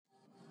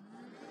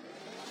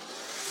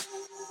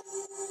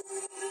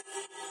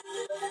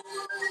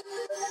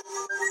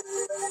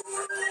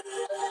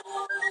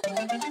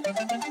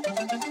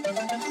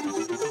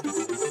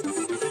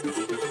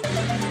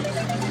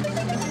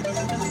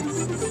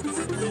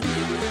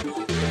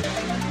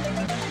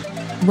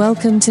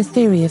Welcome to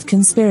Theory of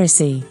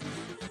Conspiracy.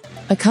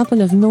 A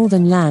couple of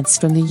northern lads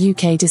from the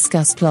UK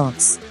discuss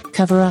plots,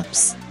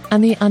 cover-ups,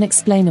 and the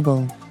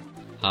unexplainable.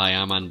 Hi,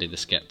 I'm Andy the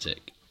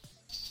Skeptic.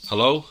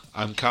 Hello,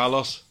 I'm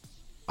Carlos.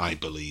 I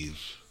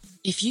believe.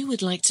 If you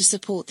would like to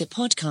support the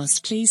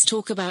podcast, please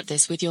talk about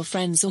this with your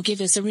friends or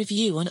give us a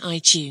review on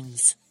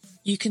iTunes.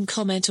 You can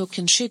comment or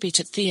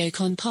contribute at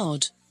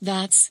TheoconPod,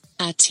 that's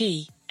at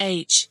TheoconPod,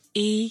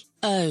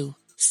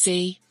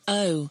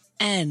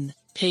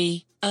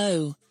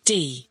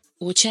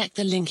 or check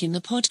the link in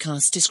the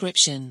podcast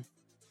description.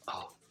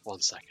 Oh,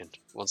 one second,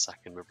 my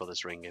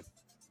brother's ringing.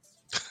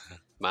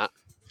 Matt?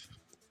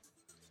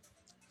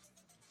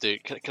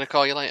 Dude, can I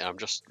call you later? I'm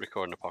just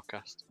recording a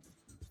podcast.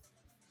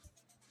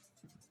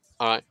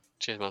 Alright,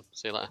 cheers man,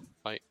 see you later,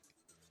 bye.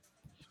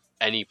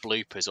 Any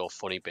bloopers or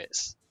funny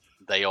bits,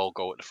 they all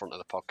go at the front of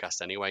the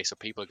podcast anyway, so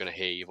people are going to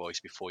hear your voice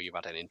before you've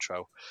had an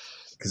intro.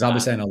 Because I'll be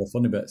saying all the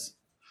funny bits.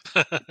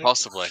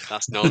 Possibly,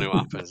 that's normally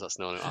what happens,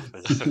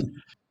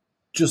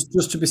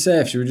 Just to be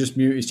safe, should we just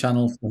mute his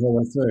channel the whole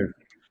way through?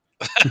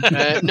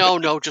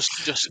 No,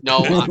 just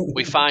no.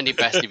 We find it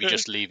best if you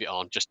just leave it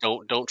on. Just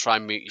don't try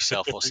and mute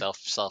yourself or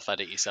self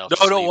edit yourself.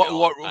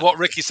 No. What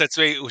Ricky said to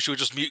me, we should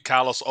just mute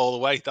Carlos all the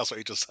way. That's what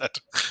he just said.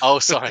 Oh,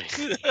 sorry.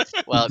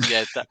 Well,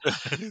 yeah,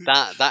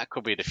 that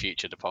could be the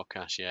future of the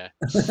podcast. Yeah.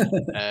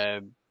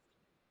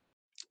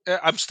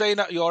 I'm staying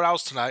at your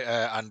house tonight,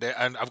 Andy,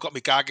 and I've got my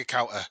Geiger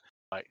counter.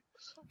 Right.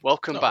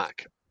 Welcome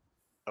back.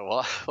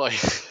 What?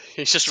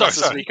 He's just sorry. to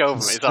speak over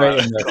me.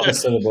 Straight in there, a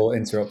syllable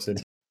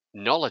interrupted.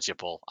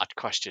 Knowledgeable, I'd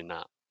question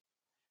that.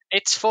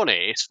 It's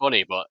funny,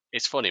 but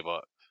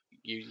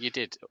you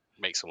did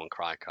make someone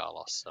cry,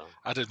 Carlos. So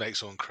I did make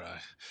someone cry.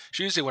 It's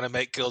usually when I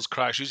make girls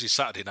cry, it's usually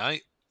Saturday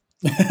night.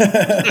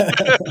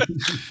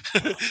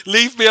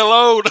 Leave me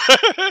alone.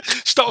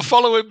 Stop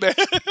following me. Put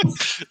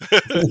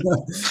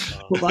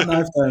that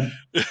knife down.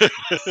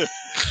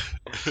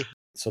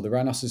 So the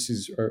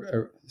rhinoceroses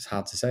are it's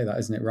hard to say that,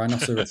 isn't it?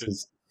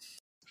 Rhinoceroses.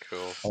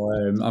 Cool.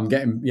 I'm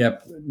getting,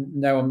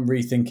 now I'm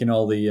rethinking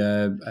all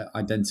the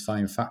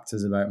identifying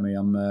factors about me.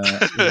 I'm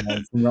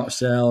from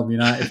Rochdale, I'm a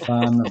United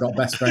fan, I've got a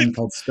best friend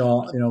called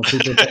Scott,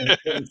 people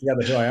putting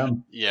together who I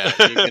am. Yeah,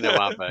 you're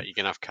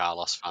gonna have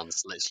Carlos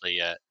fans literally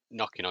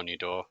knocking on your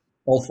door.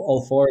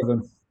 All four of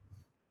them.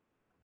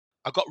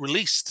 I got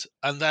released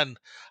and then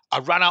I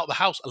ran out the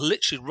house. I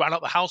literally ran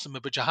out the house in my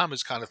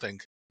pajamas kind of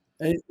thing.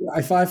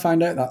 If I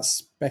find out that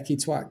Becky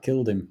Twat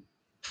killed him.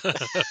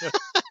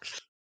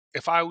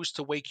 If I was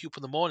to wake you up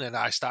in the morning and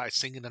I started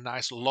singing a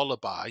nice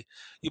lullaby,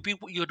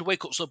 you'd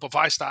wake up. So if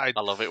I started...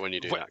 I love it when you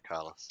do that,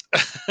 Carlos.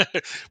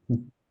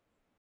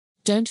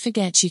 Don't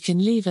forget you can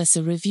leave us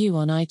a review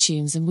on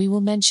iTunes and we will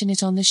mention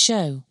it on the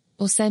show,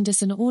 or send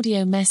us an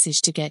audio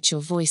message to get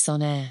your voice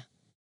on air.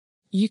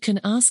 You can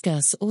ask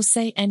us or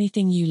say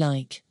anything you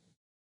like.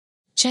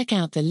 Check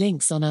out the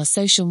links on our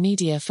social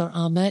media for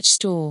our merch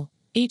store.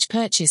 Each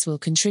purchase will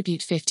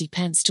contribute 50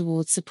 pence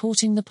towards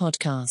supporting the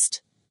podcast.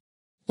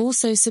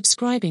 Also,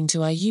 subscribing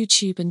to our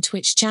YouTube and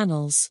Twitch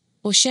channels,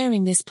 or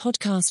sharing this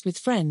podcast with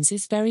friends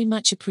is very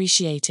much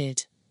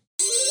appreciated.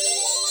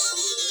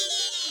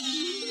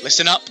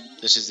 Listen up,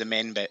 this is the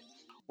main bit.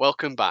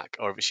 Welcome back,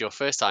 or if it's your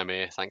first time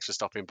here, thanks for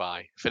stopping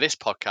by. For this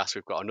podcast,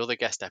 we've got another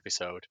guest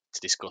episode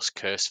to discuss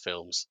cursed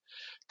films.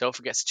 Don't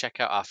forget to check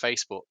out our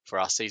Facebook for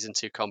our Season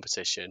 2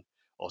 competition,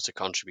 or to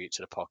contribute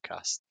to the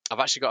podcast. I've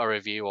actually got a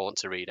review I want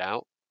to read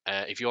out.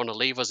 If you want to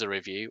leave us a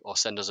review or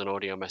send us an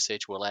audio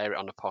message, we'll air it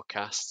on the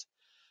podcast.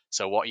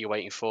 So what are you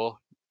waiting for?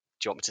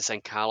 Do you want me to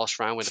send Carlos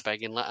round with a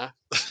begging letter?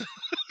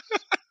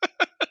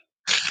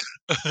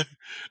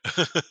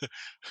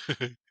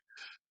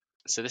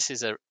 So this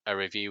is a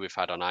review we've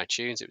had on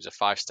iTunes. It was a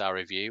 5-star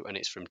review, and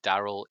it's from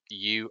Daryl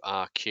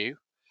URQ.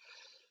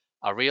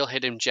 A real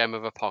hidden gem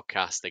of a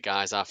podcast. The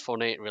guys are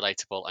funny,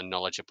 relatable, and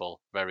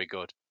knowledgeable. Very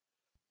good.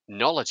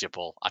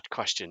 Knowledgeable? I'd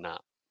question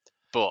that.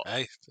 But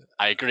Hey.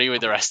 I agree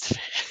with the rest of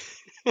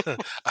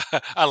it.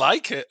 I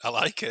like it.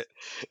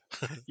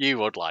 You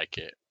would like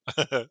it.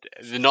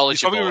 The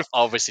knowledgeable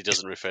obviously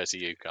doesn't refer to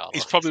you, Carlos.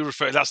 He's probably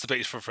referring. That's the bit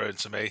he's referring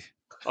to me.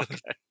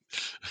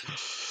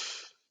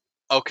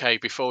 Okay,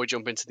 before we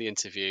jump into the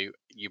interview,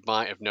 you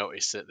might have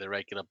noticed that the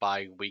regular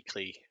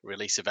bi-weekly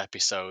release of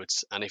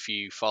episodes, and if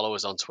you follow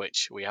us on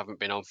Twitch, we haven't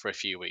been on for a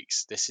few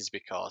weeks. This is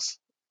because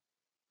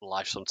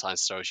life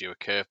sometimes throws you a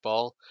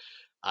curveball,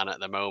 and at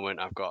the moment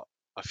I'm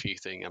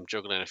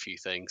juggling a few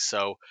things,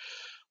 so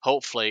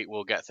hopefully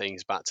we'll get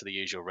things back to the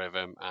usual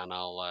rhythm, and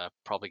I'll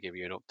probably give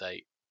you an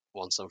update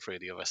once I'm through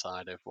the other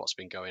side of what's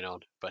been going on,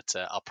 but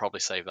I'll probably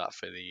save that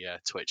for the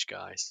Twitch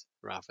guys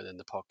rather than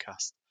the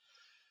podcast.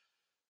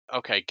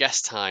 Okay,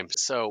 guest time.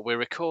 So we're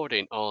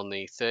recording on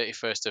the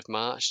 31st of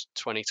March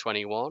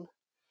 2021,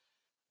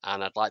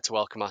 and I'd like to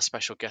welcome our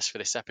special guest for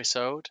this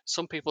episode.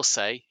 Some people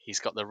say he's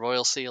got the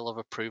royal seal of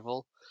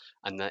approval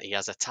and that he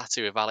has a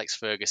tattoo of Alex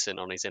Ferguson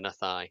on his inner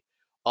thigh.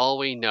 All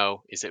we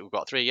know is that we've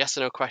got 3 yes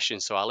or no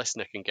questions so our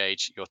listener can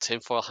gauge your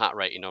tinfoil hat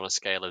rating on a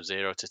scale of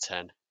 0 to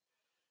 10.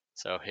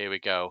 So here we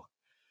go.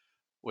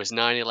 Was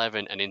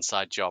 9/11 an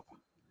inside job?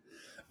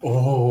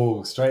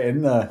 Oh, straight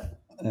in there.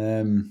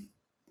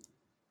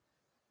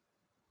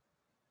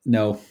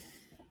 No.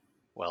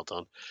 Well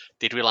done.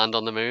 Did we land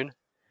on the moon?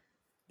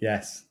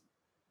 Yes.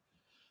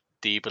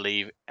 Do you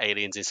believe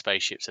aliens in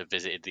spaceships have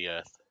visited the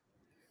Earth?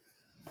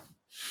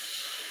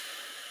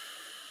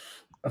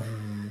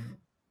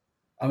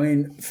 I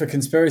mean, for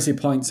conspiracy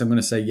points, I'm going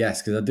to say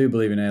yes, because I do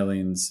believe in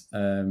aliens.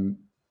 And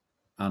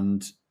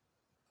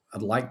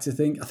I'd like to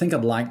think,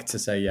 I'd like to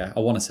say yeah. I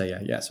want to say yeah.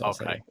 Yes, I'll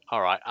say Okay. yeah.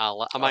 All right.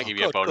 I might give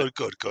you a bonus.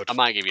 Good. I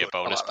might give you a Good.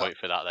 I bonus like that. point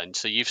for that then.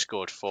 So you've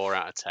scored 4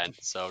 out of 10.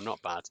 So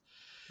not bad.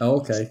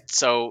 Oh, okay.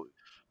 So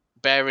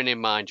bearing in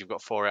mind you've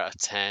got 4 out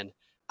of 10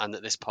 and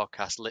that this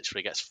podcast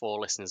literally gets 4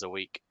 listeners a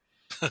week,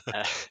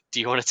 do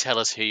you want to tell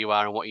us who you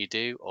are and what you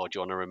do, or do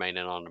you want to remain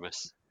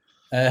anonymous?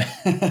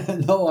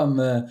 No,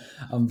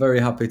 I'm very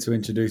happy to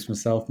introduce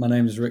myself. My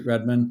name is Rick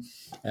Redman.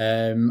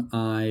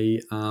 I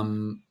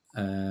am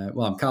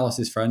I'm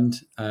Carlos's friend.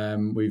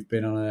 We've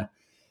been on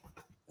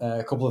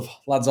a couple of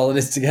lads'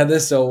 holidays together,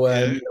 so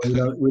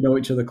we know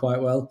each other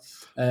quite well.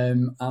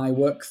 I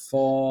work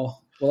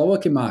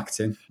in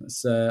marketing.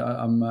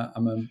 I'm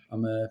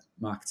a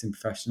marketing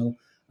professional.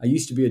 I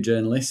used to be a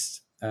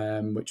journalist,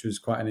 which was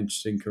quite an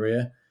interesting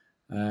career.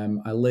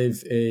 I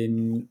live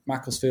in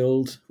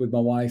Macclesfield with my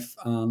wife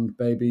and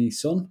baby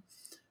son,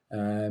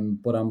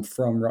 but I'm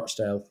from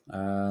Rochdale,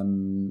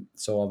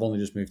 so I've only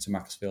just moved to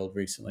Macclesfield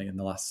recently in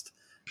the last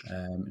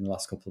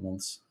couple of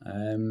months,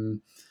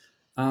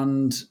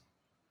 and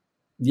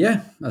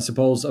yeah, I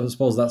suppose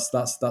that's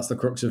the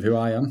crux of who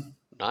I am.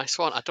 Nice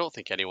one. I don't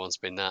think anyone's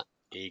been that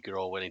eager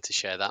or willing to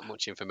share that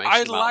much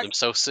information about them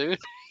so soon.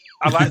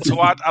 I like to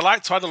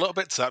add a little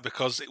bit to that,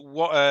 because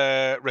what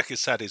Rick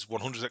has said is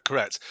 100%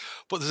 correct.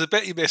 But there's a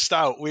bit you missed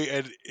out.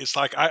 It's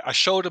like I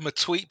showed him a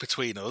tweet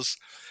between us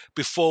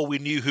before we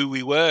knew who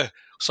we were.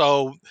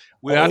 So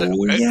we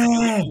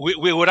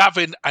were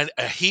having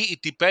a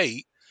heated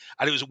debate,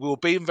 and we were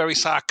being very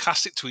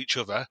sarcastic to each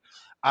other,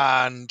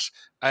 and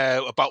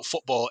about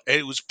football.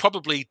 It was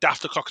probably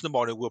daft o'clock in the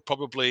morning. We were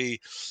probably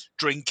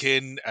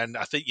drinking, and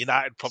I think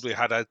United probably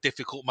had a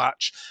difficult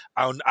match,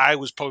 and I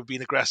was probably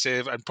being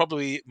aggressive, and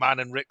probably mine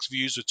and Rick's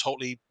views were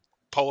totally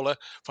polar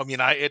from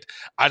United.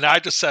 And I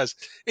just says,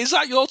 "Is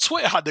that your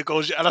Twitter handle?"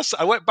 Goes, and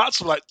I went back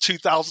to like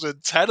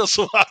 2010 or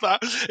something like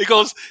that. He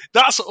goes,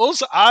 "That's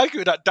us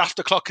arguing at daft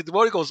o'clock in the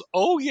morning." He goes,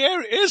 "Oh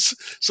yeah, it is."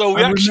 So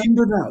I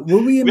remember that.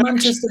 Were we in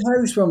Manchester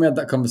House when we had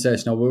that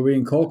conversation, or were we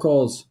in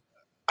Coco's?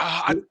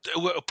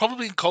 We're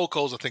probably in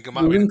Coco's, I think. We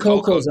were in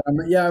Coco's. I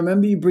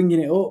remember you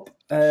bringing it up.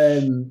 I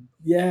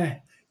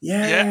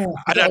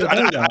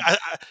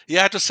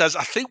just says,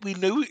 I think we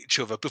knew each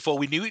other before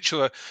we knew each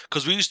other,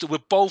 because we're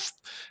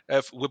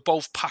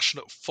both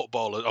passionate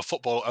footballers, or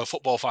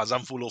football fans,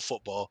 and full of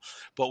football.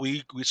 But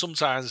we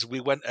sometimes we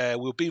were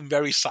being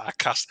very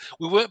sarcastic.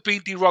 We weren't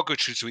being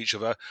derogatory to each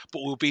other,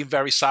 but we were being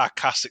very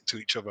sarcastic to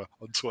each other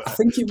on Twitter. I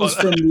think it was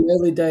from the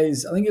early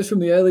days. I think it was from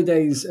the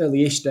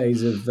early-ish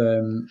days of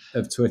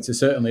Twitter.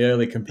 Certainly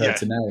early compared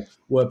to now,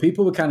 where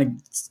people were kind of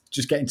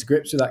just getting to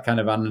grips with that kind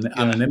of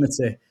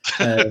anonymity.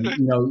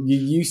 You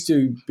used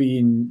to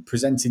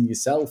presenting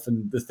yourself,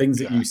 and the things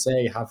that you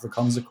say have the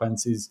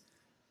consequences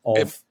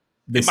of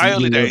this. In my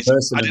early days,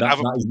 person, and that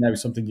is now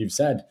something you've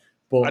said.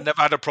 But I never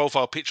had a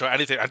profile picture or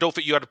anything. I don't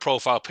think you had a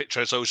profile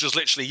picture, so it was just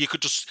literally you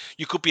could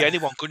be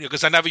anyone, couldn't you?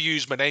 Because I never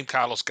used my name,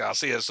 Carlos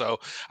Garcia, so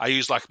I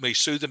used like my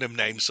pseudonym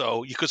name,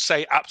 so you could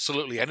say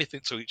absolutely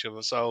anything to each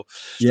other. So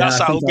that's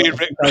how me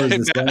Rick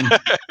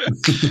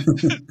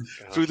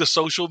through the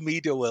social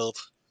media world.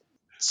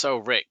 So,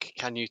 Rick,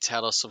 can you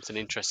tell us something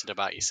interesting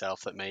about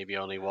yourself that maybe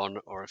only one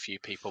or a few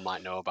people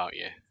might know about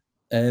you?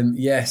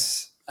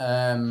 Yes.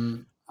 I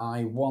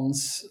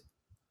once,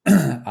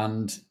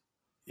 and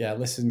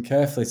listen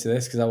carefully to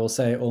this, because I will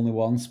say it only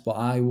once, but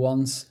I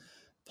once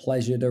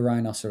pleasured a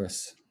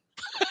rhinoceros.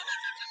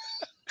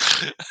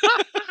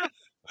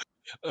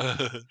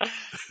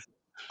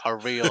 A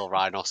real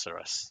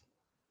rhinoceros?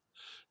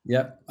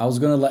 Yep. I was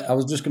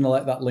just gonna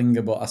let that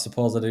linger, but I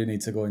suppose I do need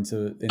to go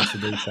into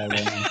detail.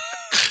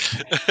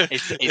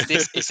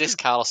 Is this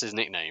Carlos's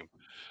nickname?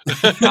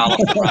 Carlos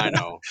the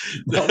Rhino.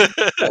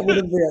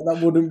 That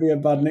wouldn't be a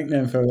bad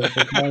nickname for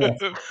Carlos.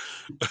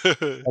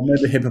 Or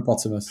maybe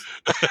hippopotamus.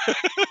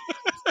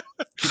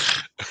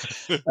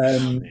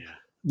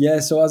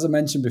 So as I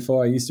mentioned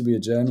before, I used to be a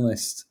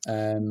journalist,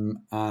 and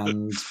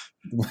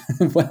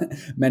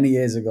many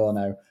years ago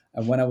now.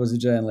 And when I was a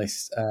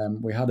journalist,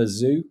 we had a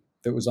zoo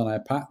that was on our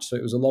patch. So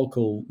it was a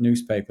local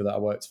newspaper that I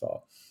worked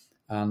for,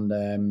 and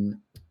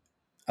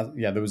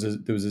there was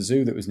a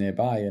zoo that was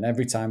nearby. And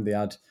every time they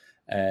had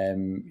a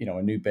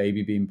new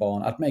baby being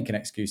born, I'd make an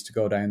excuse to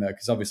go down there,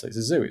 because obviously it's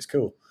a zoo, it's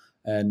cool.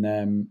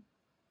 And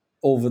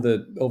over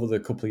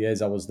the couple of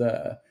years I was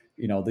there,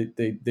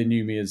 they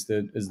knew me as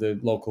the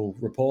local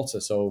reporter,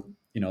 so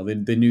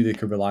they knew they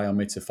could rely on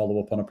me to follow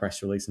up on a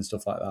press release and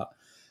stuff like that.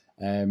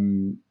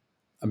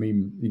 I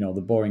mean, you know,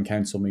 the boring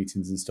council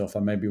meetings and stuff, I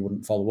maybe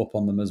wouldn't follow up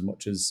on them as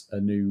much as a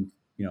new,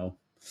 you know,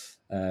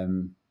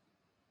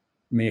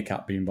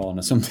 meerkat being born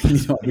or something.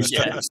 You know, I'd be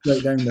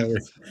straight down there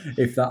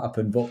if that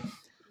happened. But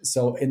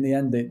so in the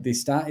end, they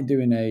started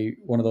doing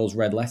one of those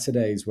red letter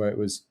days where it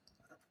was,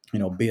 you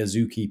know, be a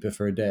zookeeper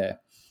for a day,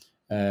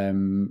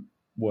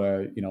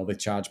 where, you know, they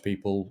charge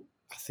people,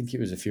 I think it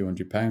was a few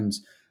 £100,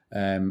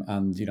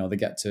 and, you know, they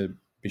get to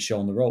be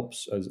shown the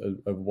ropes of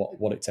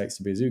what it takes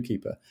to be a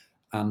zookeeper.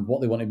 And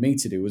what they wanted me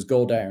to do was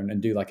go down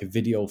and do like a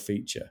video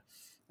feature.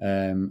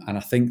 And I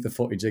think the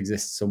footage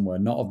exists somewhere,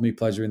 not of me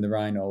pleasuring the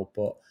rhino,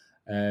 but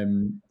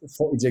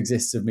footage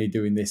exists of me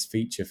doing this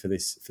feature for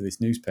this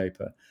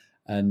newspaper.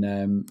 And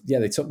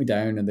they took me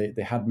down and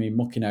they had me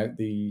mucking out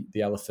the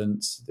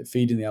elephants,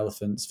 feeding the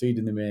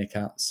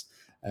meerkats,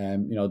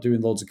 you know,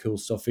 doing loads of cool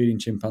stuff, feeding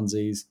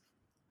chimpanzees.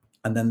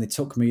 And then they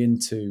took me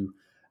into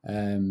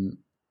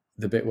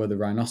the bit where the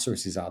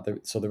rhinoceroses are.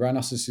 So the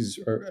rhinoceroses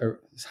are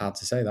it's hard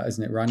to say that,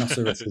 isn't it?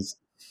 Rhinoceroses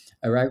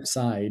are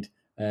outside,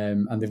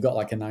 and they've got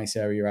like a nice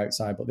area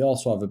outside, but they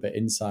also have a bit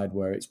inside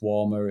where it's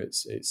warmer,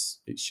 it's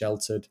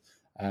sheltered,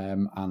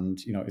 and,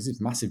 you know, it's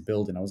this massive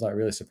building. I was like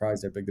really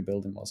surprised how big the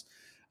building was.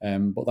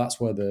 But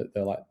that's where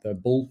the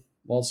bull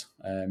was,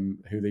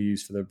 who they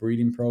used for the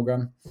breeding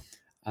program.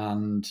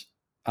 And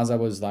as I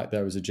was like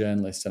there as a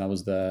journalist, and I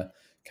was there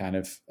kind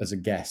of as a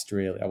guest,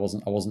 really, I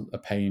wasn't a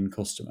paying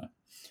customer.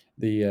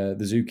 The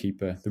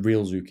zookeeper, the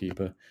real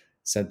zookeeper,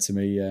 said to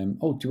me,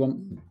 "Oh, do you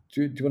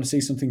want to see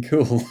something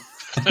cool?"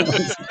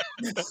 That's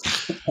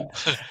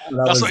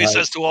what he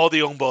says to all the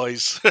young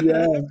boys.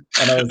 Yeah,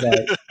 and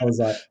I was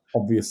like,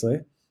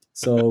 obviously.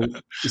 So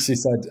she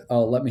said,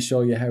 "Oh, let me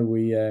show you how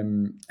we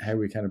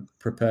kind of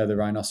prepare the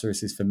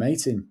rhinoceroses for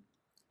mating."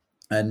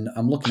 And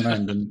I'm looking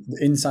around, and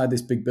inside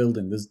this big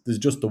building, there's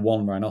just the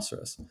one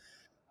rhinoceros.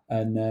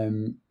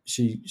 And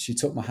she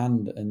took my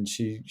hand and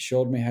she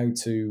showed me how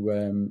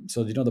to.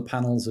 So you know the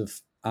panels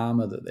of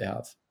armor that they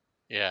have.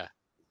 Yeah.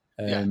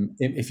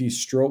 If you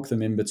stroke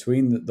them in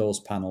between those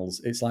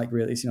panels, it's like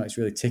really, it's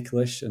really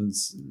ticklish, and,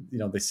 you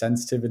know, they're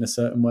sensitive in a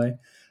certain way.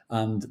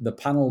 And the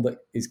panel that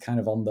is kind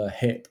of on the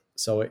hip,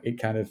 so it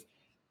kind of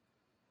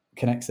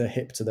connects the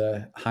hip to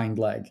the hind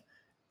leg,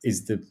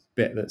 is the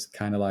bit that's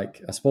kind of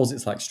like, I suppose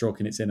it's like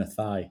stroking its inner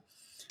thigh.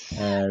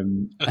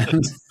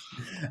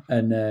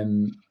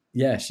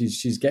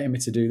 She's getting me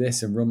to do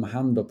this and run my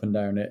hand up and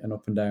down it.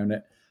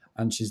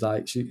 And she's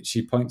like,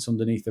 she points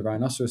underneath the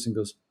rhinoceros and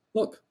goes,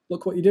 look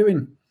what you're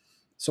doing.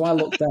 So I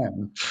look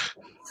down.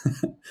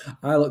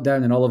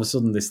 And all of a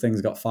sudden this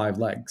thing's got 5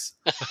 legs.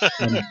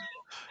 And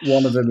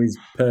one of them is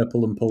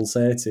purple and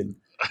pulsating.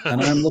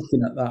 And I'm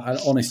looking at that. And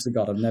honest to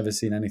God, I've never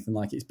seen anything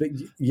like it. It's big.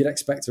 You'd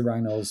expect a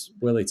rhino's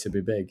willy to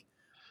be big.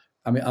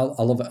 I mean, I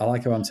love it. I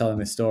like how I'm telling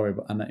this story,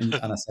 and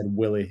I said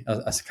willy.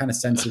 I kind of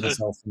censored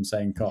myself from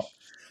saying cock.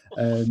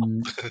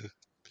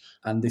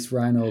 And this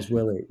rhino's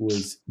willy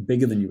was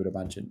bigger than you would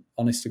imagine.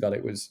 Honest to God,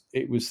 it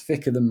was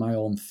thicker than my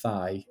own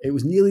thigh. It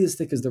was nearly as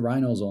thick as the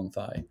rhino's own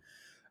thigh,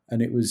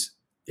 and it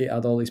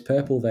had all these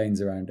purple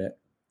veins around it.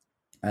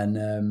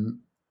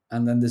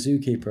 And then the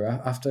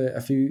zookeeper, after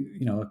a few,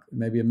 you know,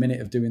 maybe a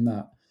minute of doing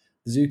that,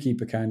 the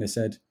zookeeper kind of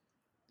said,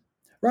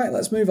 "Right,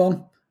 let's move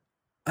on."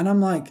 And I'm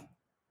like,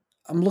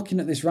 I'm looking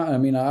at this rhino. I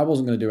mean, I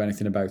wasn't going to do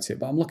anything about it,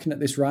 but I'm looking at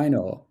this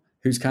rhino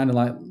who's kind of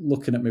like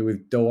looking at me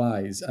with doe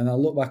eyes. And I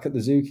look back at the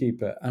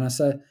zookeeper and I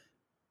said,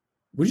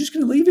 "We're just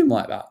going to leave him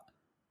like that."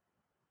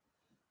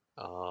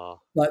 Oh,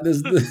 like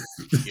there's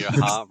you're a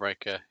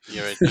heartbreaker.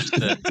 You're just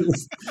a...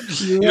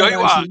 you know you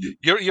are.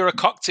 You're a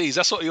cock tease.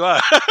 That's what you are.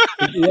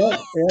 Yeah.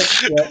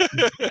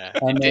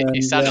 And,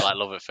 it sounded like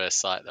love at first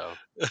sight, though.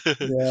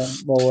 Yeah.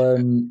 Well,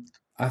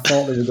 I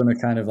thought they were going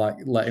to kind of like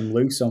let him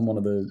loose on one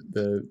of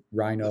the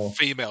rhino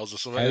females or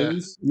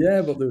something.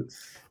 Yeah, but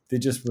they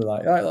just were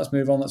like, "All right, let's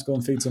move on. Let's go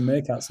and feed some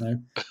meerkats now."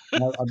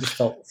 And I just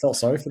felt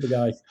sorry for the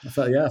guy. I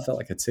felt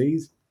like a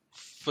tease.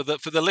 For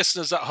the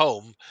listeners at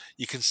home,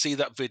 you can see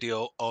that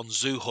video on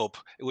ZooHub,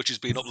 which is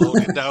being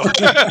uploaded now.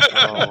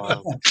 Oh,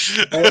 wow.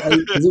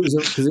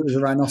 Because it was a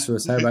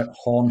rhinoceros. How about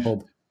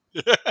Hornhub?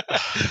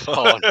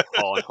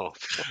 Hornhub.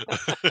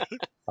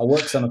 I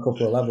worked on a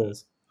couple of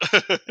levels.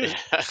 Yeah,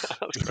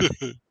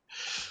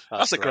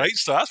 that's a great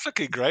story. That's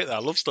fucking great. I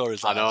love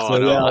stories like that. I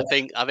know. Yeah.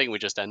 I think we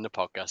just end the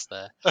podcast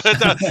there.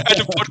 End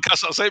of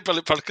podcast. I'll say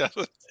brilliant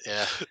podcast.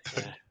 Yeah.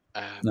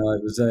 No,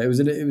 it was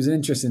an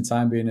interesting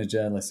time being a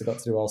journalist. I got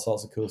to do all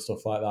sorts of cool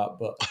stuff like that,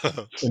 but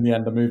in the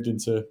end, I moved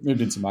into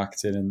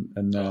marketing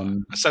and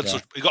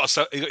you got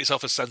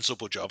yourself a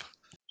sensible job.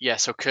 Yeah.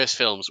 So, Curse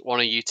Films, one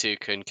of you two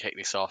can kick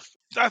this off.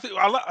 I think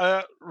I'll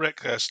let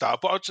Rick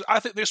start, but I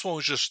think this one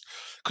was just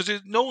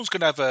because no one's going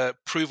to ever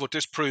prove or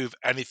disprove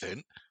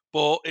anything.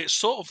 But it's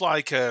sort of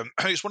like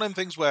it's one of them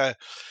things where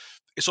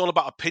it's all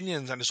about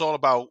opinions, and it's all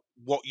about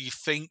what you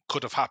think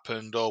could have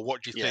happened, or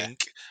what you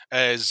think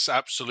is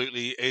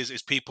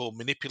people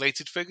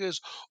manipulated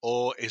figures,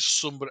 or is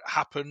something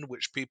happened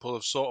which people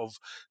have sort of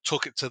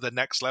took it to the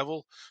next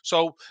level.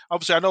 So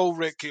obviously, I know,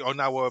 Rick, on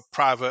our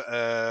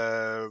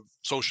private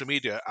social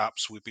media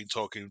apps, we've been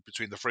talking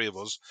between the three of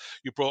us.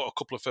 You brought a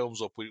couple of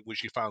films up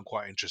which you found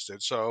quite interesting.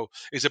 So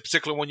is there a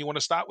particular one you want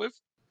to start with?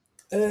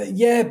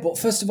 Yeah, but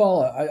first of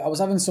all, I was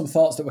having some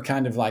thoughts that were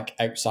kind of like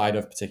outside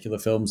of particular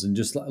films, and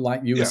just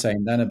like you were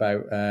saying then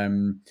about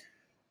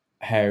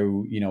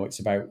how it's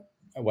about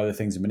whether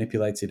things are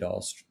manipulated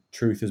or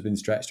truth has been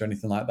stretched or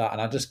anything like that. And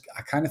I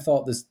kind of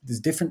thought there's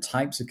different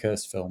types of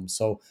cursed films,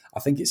 so I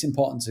think it's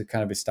important to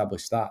kind of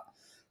establish that.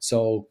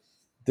 So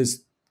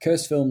there's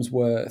cursed films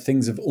where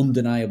things have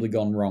undeniably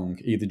gone wrong,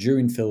 either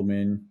during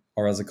filming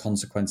or as a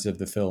consequence of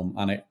the film,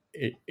 and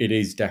it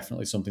is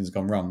definitely something's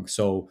gone wrong.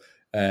 So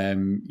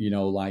obviously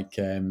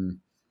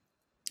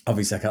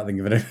I can't think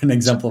of an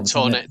example of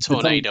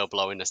tornado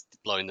blowing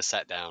the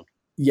set down.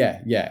 Yeah,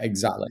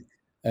 exactly.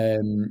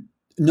 No,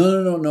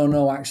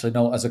 actually,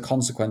 no, as a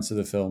consequence of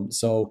the film.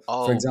 So,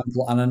 for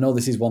example, and I know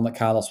this is one that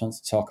Carlos wants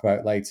to talk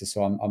about later,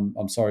 so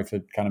I'm sorry for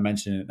kind of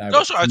mentioning it now.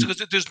 No, sorry,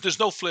 because there's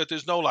no flirt,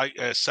 there's no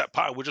set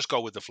pattern. We'll just go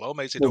with the flow,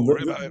 mate. Don't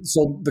worry about it.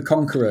 So, The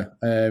Conqueror,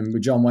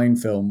 with John Wayne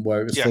film, where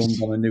it was filmed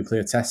on a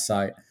nuclear test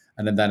site,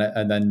 and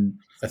then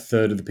a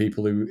third of the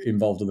people who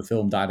involved in the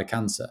film died of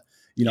cancer.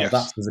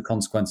 That's as a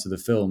consequence of the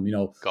film.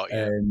 Got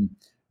you.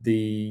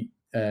 The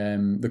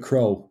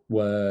Crow,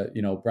 where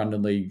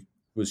Brandon Lee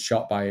was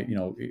shot by a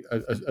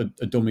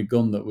dummy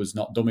gun that was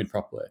not dummied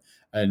properly,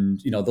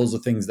 and those are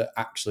things that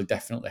actually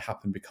definitely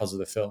happened because of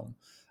the film.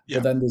 Yeah.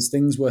 But then there's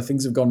things where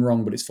things have gone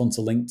wrong, but it's fun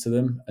to link to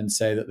them and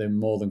say that they're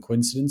more than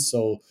coincidence.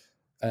 So,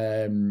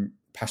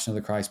 Passion of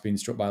the Christ being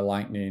struck by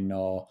lightning,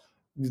 or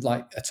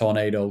like a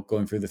tornado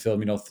going through the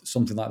film,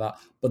 something like that.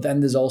 But then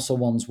there's also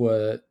ones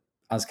where,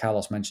 as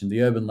Carlos mentioned,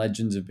 the urban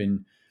legends have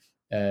been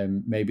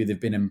maybe they've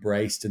been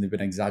embraced and they've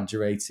been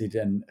exaggerated,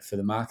 and for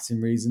the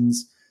marketing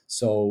reasons.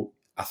 So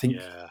I think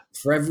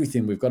for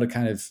everything, we've got to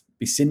kind of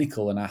be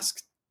cynical and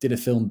ask, did a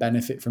film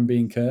benefit from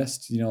being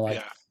cursed?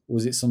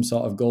 Was it some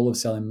sort of goal of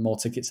selling more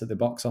tickets at the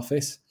box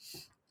office?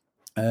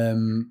 But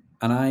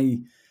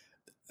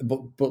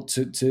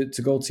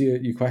to go to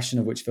your question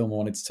of which film I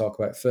wanted to talk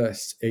about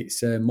first,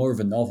 it's more of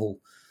a novel.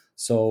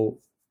 So,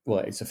 well,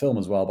 it's a film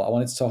as well, but I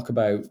wanted to talk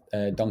about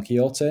Don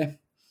Quixote.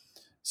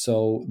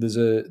 So there's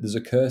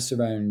a curse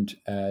around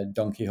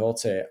Don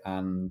Quixote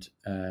and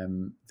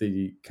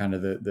the kind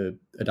of the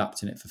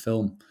adapting it for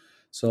film.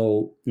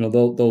 So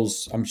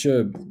those, I'm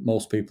sure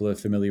most people are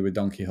familiar with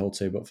Don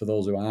Quixote, but for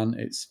those who aren't,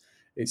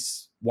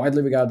 it's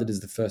widely regarded as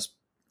the first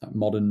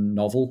modern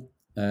novel,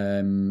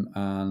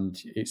 and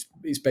it's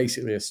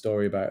basically a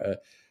story about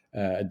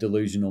a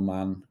delusional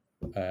man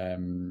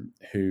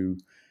who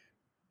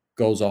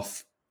goes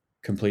off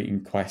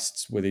completing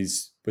quests with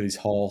his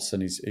horse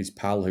and his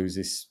pal, who's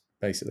this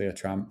basically a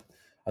tramp.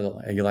 I don't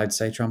know. Are you allowed to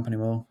say tramp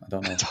anymore? I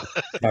don't know.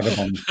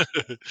 Vagabond.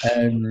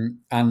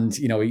 And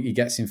he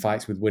gets in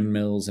fights with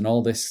windmills and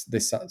all this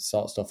sort of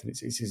stuff. And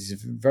it's a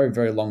very,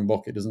 very long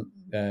book. It doesn't.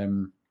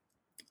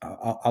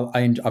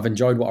 I've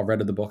enjoyed what I've read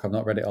of the book. I've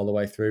not read it all the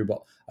way through,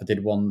 but I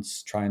did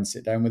once try and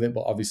sit down with it.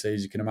 But obviously,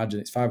 as you can imagine,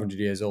 it's 500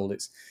 years old.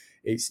 It's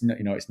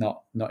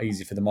not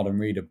easy for the modern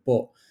reader.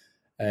 But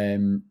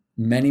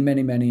many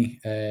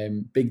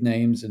big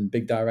names and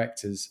big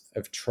directors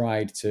have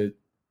tried to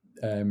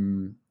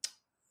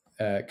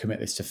commit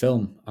this to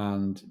film,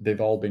 and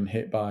they've all been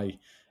hit by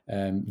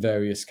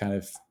various kind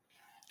of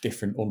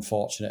different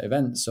unfortunate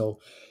events. So,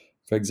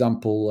 for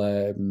example,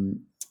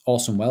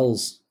 Orson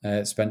Welles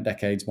spent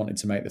decades wanting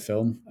to make the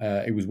film.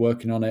 He was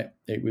working on it.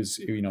 It was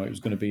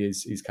going to be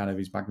his kind of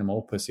his magnum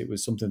opus. It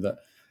was something that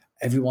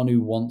everyone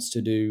who wants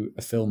to do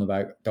a film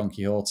about Don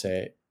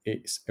Quixote,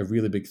 it's a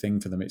really big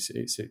thing for them. It's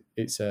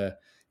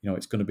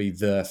going to be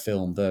the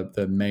film,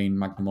 the main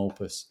magnum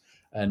opus.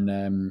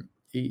 And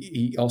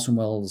Orson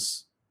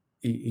Welles,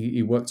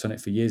 he worked on it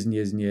for years and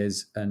years and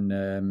years, and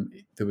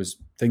there was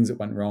things that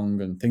went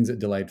wrong and things that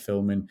delayed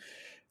filming,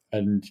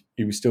 and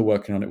he was still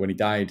working on it when he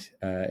died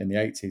in the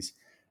 80s.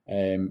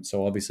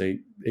 So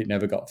obviously it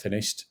never got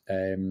finished.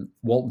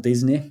 Walt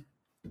Disney,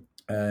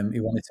 he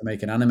wanted to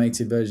make an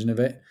animated version of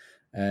it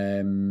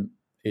in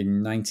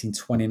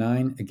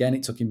 1929. Again,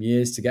 it took him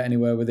years to get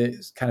anywhere with it.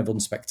 It's kind of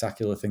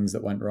unspectacular things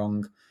that went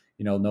wrong.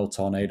 No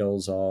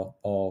tornadoes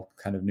or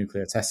kind of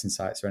nuclear testing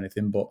sites or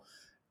anything. But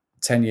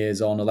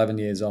 11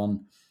 years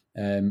on,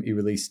 he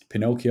released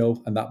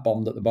Pinocchio, and that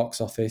bombed at the box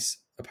office,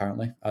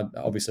 apparently.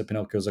 Obviously,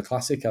 Pinocchio's a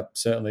classic. I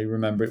certainly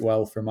remember it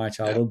well from my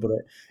childhood, but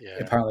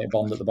apparently it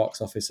bombed at the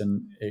box office,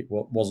 and he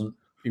wasn't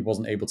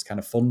able to kind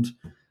of fund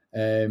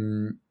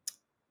Don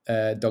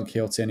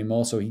Quixote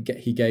anymore. So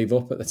he gave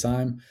up at the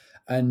time.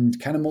 And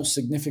kind of most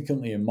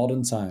significantly in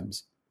modern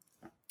times,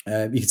 you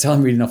can tell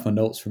I'm reading off my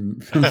notes from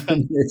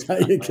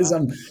because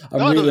I'm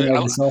reading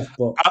all this off.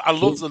 But I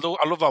love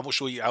how much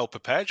how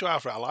prepared you are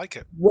for it. I like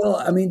it. Well,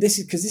 I mean, this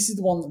is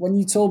the one when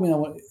you told me that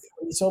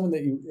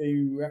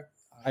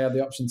I had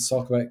the option to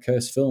talk about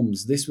cursed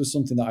films. This was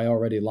something that I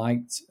already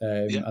liked,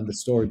 and the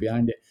story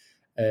behind it.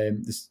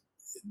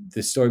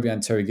 The story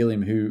behind Terry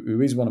Gilliam,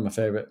 who is one of my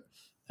favourite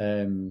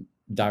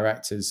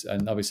directors,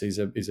 and obviously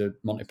he's a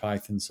Monty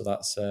Python, so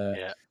that's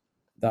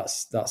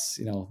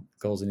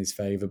goes in his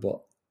favour.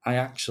 But I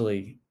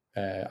actually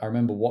I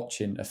remember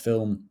watching a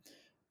film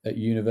at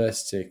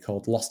university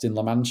called Lost in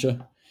La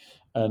Mancha,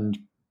 and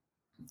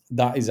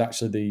that is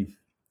actually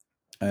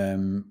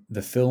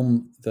the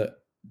film that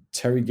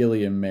Terry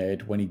Gilliam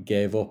made when he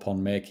gave up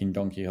on making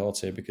Don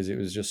Quixote because it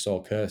was just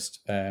so cursed.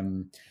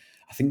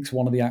 I think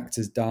one of the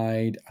actors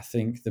died. I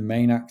think the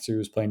main actor who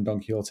was playing Don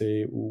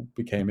Quixote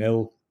became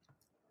ill.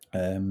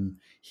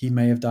 He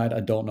may have died. I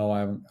don't know.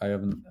 I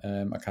haven't.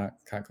 I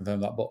can't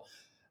confirm that. But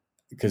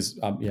because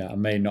I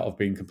may not have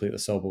been completely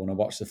sober when I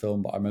watched the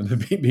film, but I remember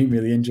being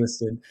really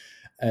interested.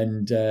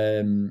 And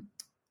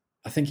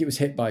I think it was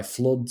hit by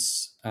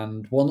floods.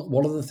 And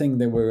one of the things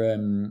they were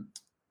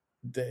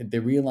they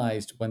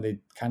realized when they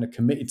kind of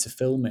committed to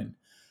filming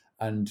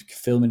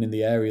in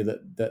the area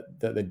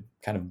that they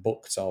kind of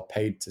booked or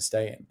paid to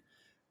stay in,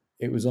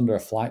 it was under a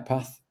flight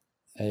path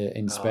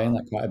in Spain,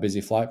 like quite a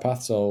busy flight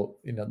path. So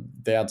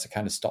they had to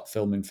kind of stop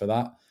filming for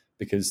that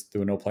because there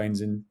were no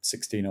planes in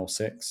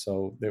 1606,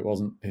 so it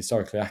wasn't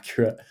historically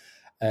accurate.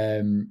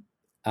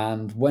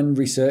 And when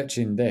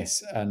researching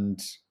this and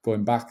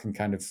going back and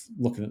kind of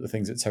looking at the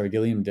things that Terry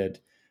Gilliam did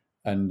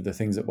and the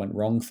things that went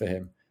wrong for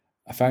him,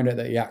 I found out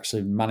that he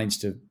actually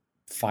managed to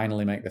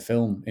finally make the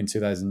film in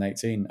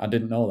 2018. I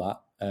didn't know that.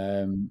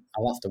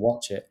 I'll have to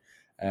watch it,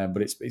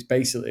 but it's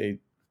basically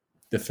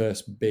the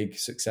first big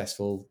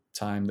successful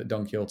time that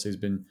Don Quixote has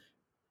been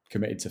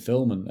committed to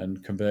film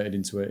and converted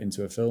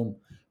into a film,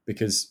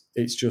 because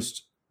it's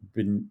just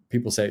been,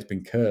 people say it's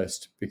been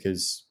cursed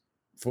because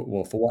for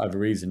whatever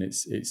reason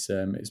it's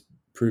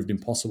proved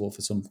impossible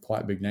for some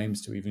quite big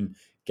names to even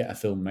get a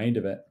film made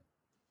of it.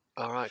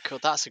 All right, cool.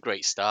 That's a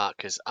great start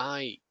because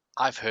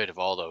I've heard of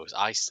all those.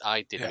 I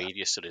did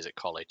media studies at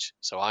college,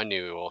 so I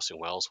knew who Orson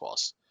Welles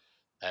was.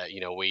 I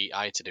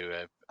had to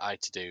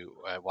do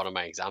one of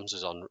my exams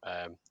was on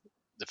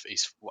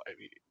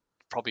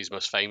probably his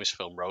most famous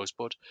film,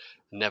 Rosebud.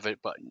 Never.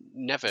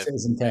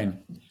 Citizen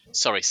Kane.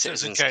 Sorry,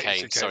 Citizen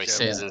Kane. Sorry, yeah.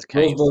 Citizen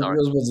Kane.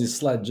 Rosebud's his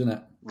sledge, isn't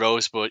it?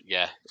 Rosebud,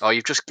 yeah. Oh,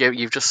 you've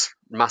just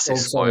massive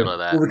spoiler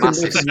there. Well,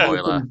 Massive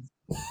spoiler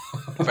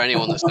for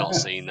anyone that's not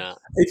seen that.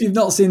 If you've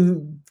not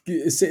seen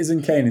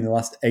Citizen Kane in the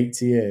last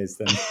 80 years,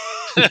 then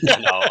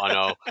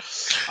I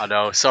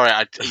know. Sorry,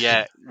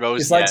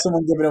 Rose. It's like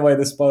someone giving away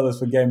the spoilers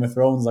for Game of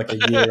Thrones like a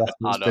year after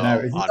it's been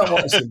out. If you've not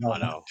watched it, I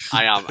know.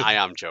 I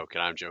am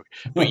joking.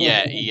 But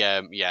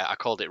yeah, I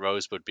called it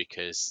Rosebud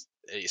because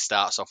it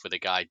starts off with a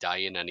guy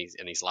dying, and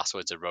his last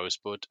words are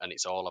Rosebud, and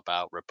it's all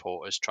about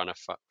reporters trying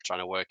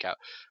to work out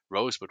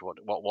Rosebud.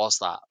 What was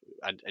that?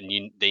 And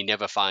they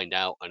never find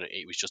out, and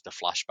it was just a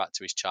flashback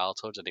to his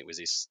childhood, and it was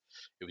his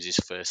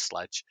first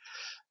sledge.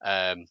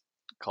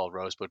 Called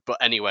Rosebud. But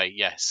anyway,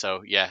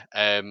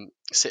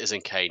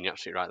 Citizen Kane, you're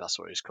absolutely right, that's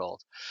what it's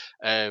called.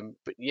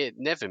 But yeah,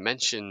 never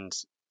mentioned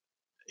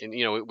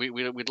we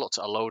looked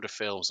at a load of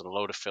films and a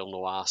load of film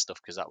noir stuff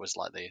because that was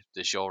like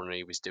the genre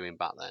he was doing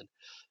back then.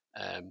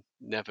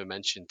 Never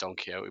mentioned Don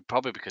Quixote,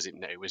 probably because it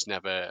was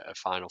never a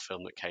final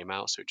film that came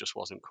out, so it just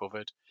wasn't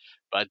covered.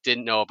 But I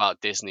didn't know about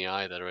Disney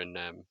either, and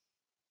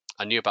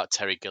I knew about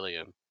Terry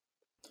Gilliam.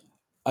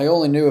 I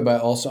only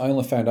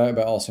found out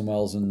about Orson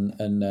Welles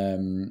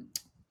and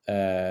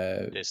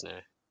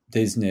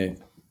Disney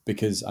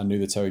because I knew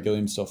the Terry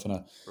Gilliam stuff, and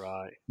I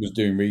was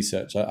doing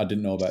research. I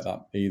didn't know about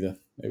that either.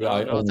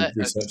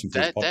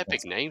 They're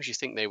big names. You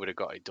think they would have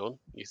got it done?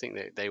 You think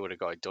they would have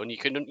got it done? You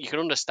can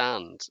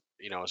understand,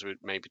 as we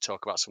maybe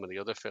talk about some of the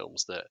other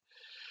films that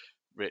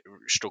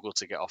struggle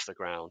to get off the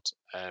ground.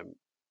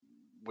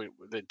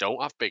 They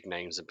don't have big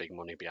names and big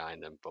money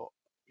behind them, but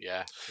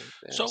yeah.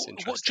 So,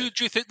 what do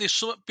you think there's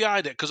something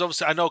behind it? Because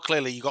obviously, I know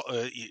clearly you got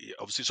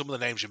obviously some of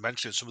the names you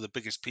mentioned, some of the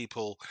biggest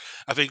people.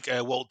 I think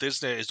Walt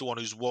Disney is the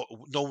one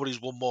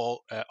nobody's won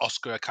more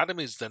Oscar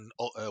Academies than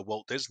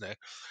Walt Disney.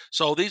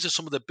 So these are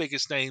some of the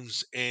biggest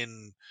names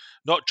in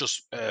not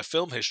just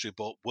film history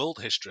but world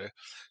history.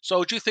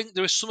 So do you think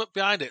there is something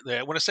behind it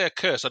there? When I say a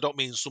curse, I don't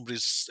mean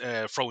somebody's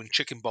throwing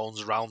chicken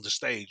bones around the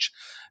stage.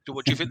 Do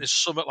you think there's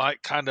something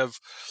like kind of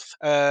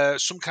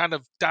some kind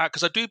of dark?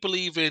 Because I do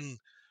believe in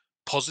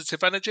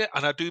positive energy,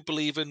 and I do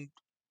believe in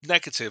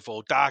negative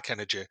or dark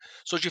energy.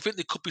 So do you think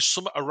there could be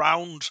something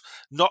around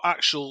not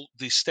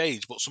the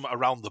stage, but something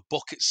around the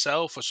book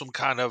itself, or some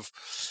kind of,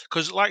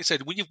 because like I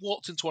said, when you've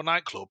walked into a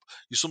nightclub,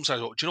 you sometimes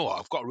go, do you know what,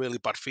 I've got a really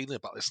bad feeling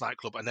about this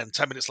nightclub, and then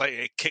 10 minutes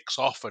later it kicks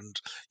off and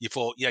you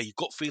thought, yeah, your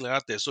gut feeling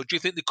had this. So do you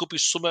think there could be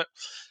something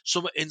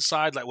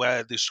inside, like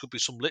where there could be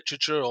some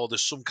literature, or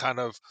there's some kind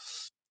of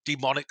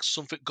demonic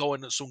something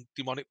going, some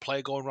demonic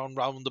play going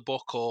around the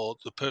book, or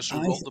the person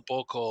who wrote the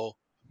book, or...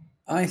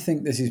 I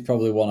think this is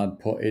probably one I'd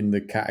put in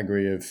the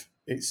category of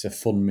it's a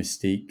fun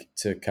mystique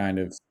to kind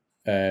of,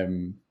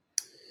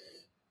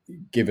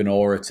 give an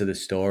aura to the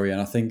story,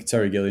 and I think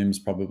Terry Gilliam's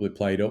probably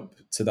played up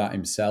to that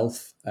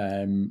himself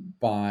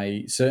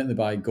certainly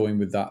by going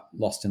with that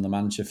Lost in La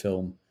Mancha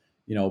film.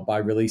 By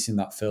releasing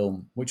that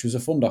film, which was a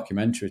fun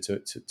documentary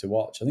to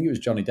watch. I think it was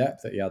Johnny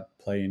Depp that he had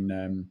playing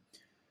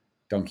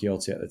Don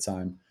Quixote at the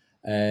time.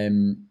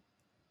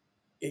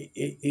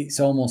 It's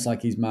almost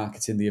like he's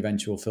marketing the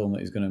eventual film that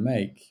he's going to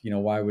make.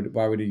 Why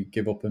would he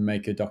give up and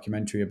make a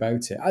documentary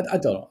about it? I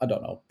don't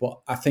know,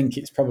 but I think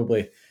it's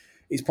probably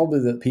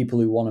that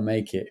people who want to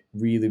make it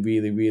really,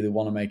 really, really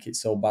want to make it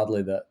so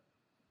badly that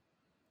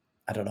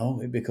I don't know,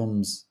 it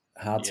becomes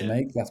hard to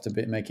make. They have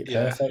to make it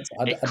perfect.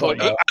 I don't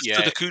know. It adds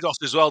to the kudos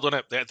as well,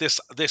 doesn't it?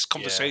 This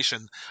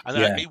conversation,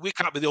 and we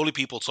can't be the only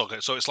people talking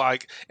it. So it's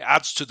like it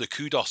adds to the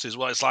kudos as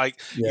well. It's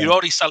like you're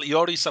already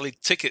selling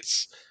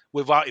tickets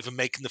without even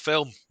making the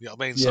film. You know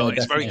what I mean? So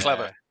it's very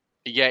clever.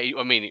 Yeah,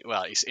 I mean,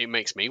 well, it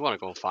makes me want to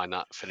go and find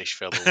that finished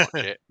film and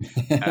watch it.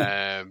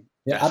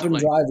 Adam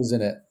Driver's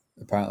in it.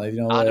 Apparently,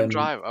 Adam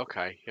Driver.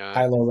 Okay,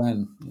 Kylo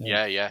Ren.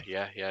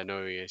 Yeah.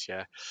 No, he is.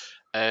 Yeah.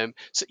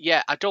 So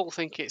yeah, I don't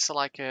think it's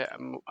like a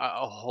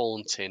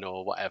haunting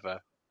or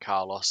whatever,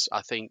 Carlos.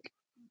 I think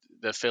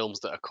the films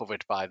that are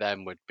covered by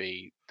them would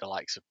be the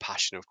likes of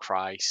Passion of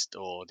Christ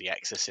or The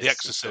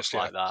Exorcist and stuff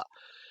like that.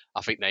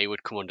 I think they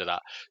would come under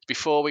that.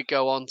 Before we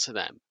go on to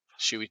them,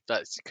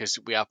 because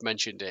we have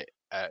mentioned it,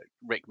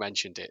 Rick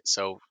mentioned it.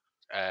 So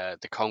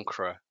The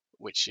Conqueror,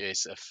 which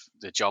is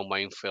the John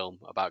Wayne film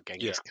about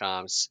Genghis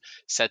Khan,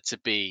 said to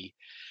be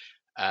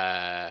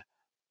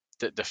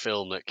the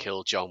film that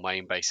killed John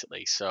Wayne,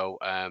 basically. So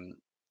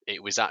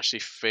it was actually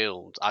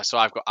filmed. So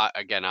I've got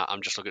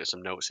I'm just looking at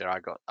some notes here.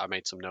 I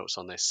made some notes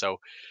on this. So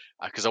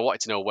because I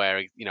wanted to know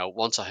where,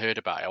 once I heard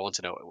about it, I want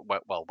to know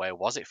where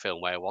was it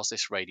filmed? Where was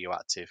this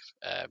radioactive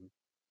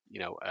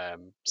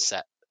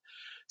set?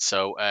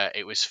 So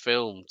it was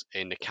filmed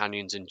in the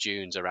canyons and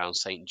dunes around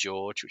St.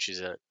 George, which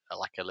is a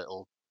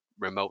little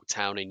remote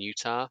town in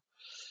Utah.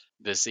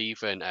 There's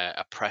even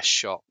a press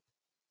shot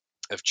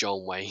of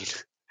John Wayne.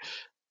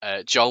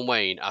 John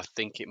Wayne, I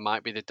think it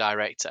might be the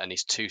director and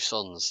his two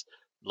sons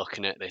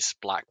looking at this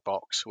black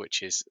box,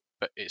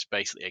 it's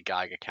basically a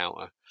Geiger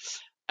counter,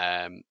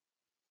 and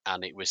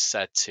it was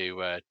said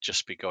to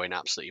just be going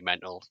absolutely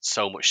mental.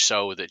 So much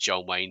so that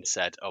John Wayne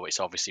said, "Oh, it's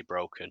obviously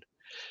broken,"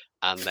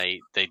 and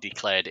they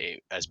declared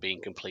it as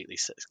being completely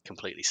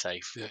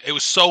safe. Yeah, it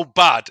was so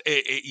bad,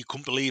 you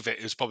couldn't believe it.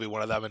 It was probably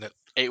one of them, innit?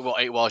 It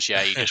was,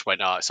 yeah. He just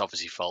went, "Oh, it's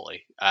obviously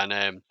faulty,"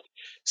 and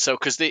so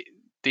because they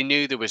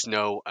knew there was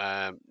no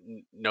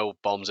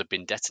bombs had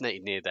been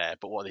detonated near there,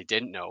 but what they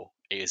didn't know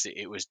is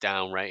it was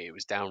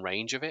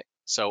downrange of it.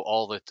 So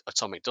all the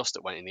atomic dust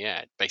that went in the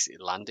air basically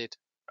landed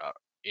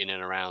in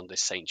and around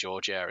this St.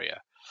 George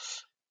area.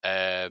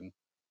 But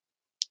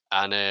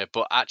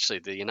actually,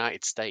 the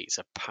United States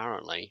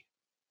apparently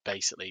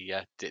basically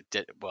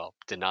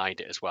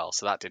denied it as well.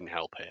 So that didn't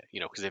help it,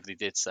 because if they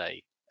did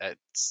say,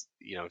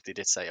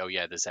 oh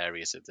yeah, there's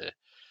areas of the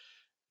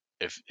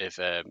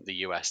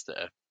US that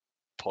are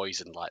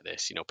poisoned like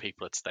this,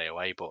 people would stay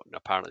away, but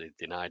apparently they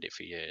denied it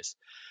for years.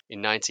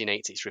 In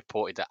 1980, it's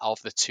reported that of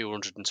the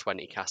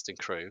 220 cast and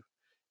crew,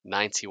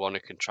 91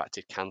 had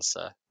contracted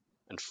cancer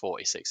and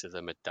 46 of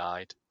them had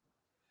died.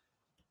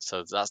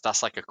 So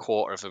that's like a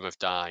quarter of them have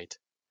died,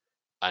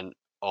 and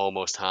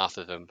almost half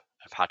of them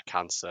have had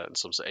cancer and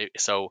some.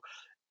 So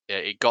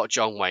it got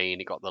John Wayne,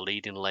 it got the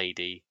leading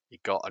lady,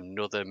 it got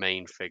another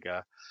main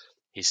figure.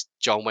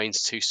 John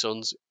Wayne's two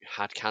sons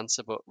had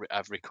cancer but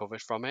have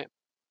recovered from it.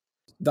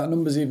 That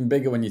number's even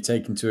bigger when you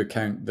take into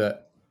account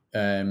that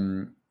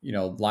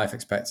life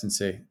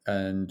expectancy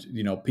and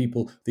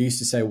people. They used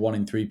to say 1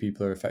 in 3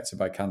 people are affected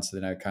by cancer.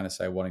 They now kind of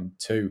say 1 in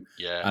 2.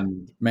 Yeah.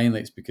 And mainly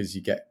it's because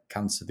you get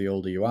cancer the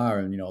older you are,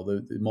 and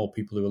the more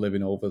people who are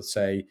living over,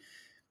 say,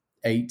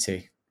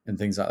 80 and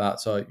things like that.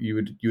 So you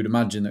would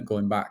imagine that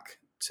going back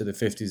to the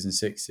 50s and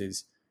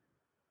 60s.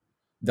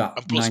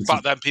 And plus,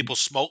 back then people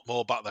smoked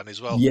more back then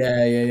as well.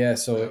 Yeah.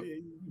 So,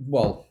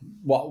 well,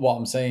 what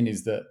I'm saying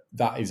is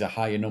that is a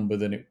higher number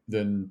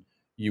than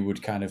you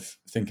would kind of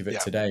think of it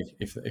today,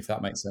 if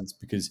that makes sense,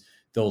 because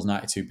those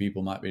 92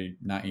 people might be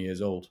 90 years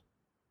old.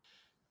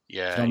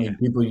 Yeah. I mean,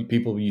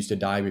 people used to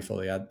die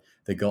before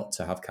they got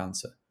to have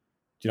cancer. Do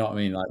you know what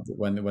I mean? Like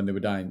when they were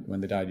dying, when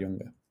they died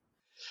younger.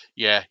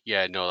 Yeah.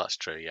 No, that's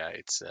true. Yeah,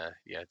 it's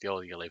the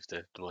older you live,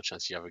 the more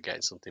chance you ever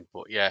getting something.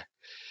 But yeah.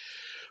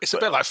 It's a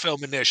bit like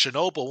filming near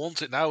Chernobyl,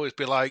 won't it? Now it'd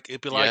be like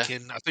in,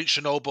 I think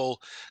Chernobyl.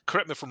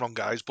 Correct me if I'm wrong,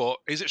 guys, but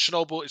is it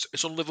Chernobyl?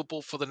 It's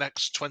unlivable for the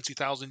next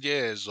 20,000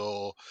 years,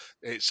 or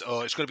it's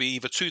going to be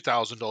either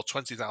 2,000 or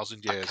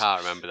 20,000 years. I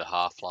can't remember the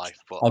half-life,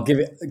 but I'll give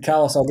it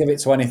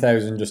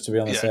 20,000 just to be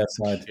on the safe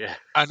side. Yeah,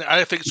 and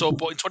I think so.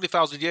 But in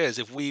 20,000 years,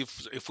 if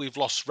we've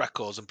lost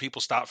records and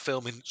people start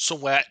filming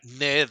somewhere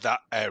near that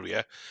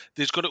area,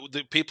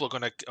 people are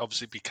going to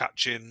obviously be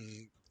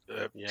catching.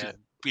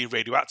 Being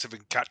radioactive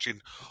and catching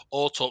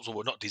all sorts of,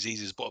 not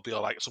diseases, but it'll be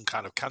like some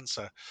kind of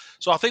cancer.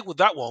 So I think with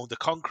that one, The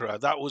Conqueror,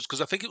 that was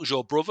because I think it was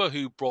your brother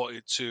who brought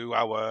it to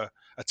our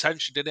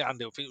attention, didn't it,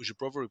 Andy? I think it was your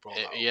brother who brought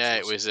it. Yeah,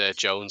 it was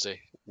Jonesy.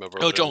 My Oh,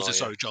 brother-in-law, Joneses,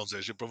 yeah. sorry,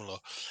 Joneses, your brother-in-law.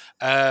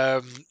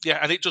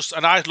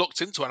 And I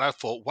looked into it and I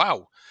thought,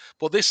 wow,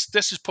 but this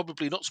is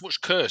probably not so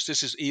much curse.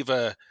 This is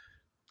either,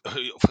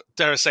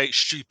 dare I say,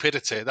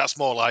 stupidity. That's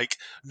more like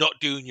not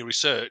doing your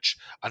research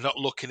and not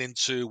looking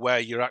into where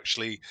you're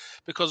actually,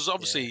 because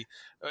obviously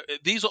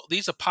these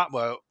apartments.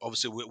 Well,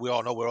 obviously we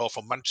all know we're all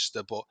from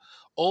Manchester, but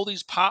all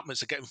these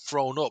apartments are getting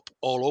thrown up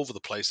all over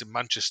the place in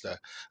Manchester.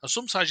 And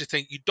sometimes you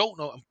think you don't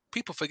know, and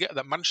people forget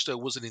that Manchester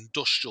was an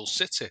industrial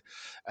city,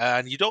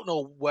 and you don't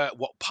know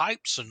what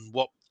pipes and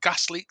what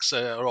gas leaks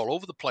are all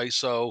over the place.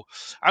 So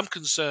I'm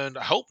concerned.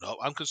 I hope not.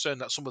 I'm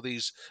concerned that some of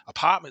these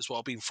apartments what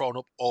are being thrown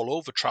up all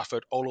over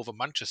Trafford, all over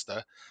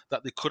Manchester,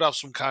 that they could have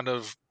some kind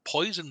of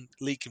poison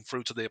leaking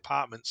through to the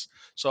apartments.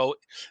 So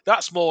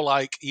that's more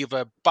like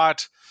either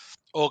bad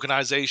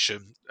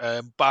organisation,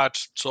 bad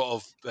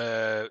sort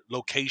of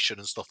location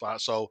and stuff like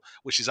that. So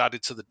which is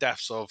added to the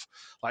deaths of,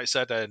 like I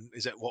said,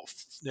 is it what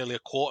nearly a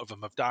quarter of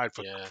them have died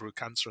through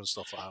cancer and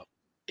stuff like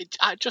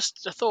that.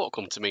 Just a thought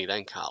come to me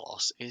then,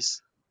 Carlos,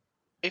 is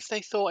if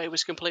they thought it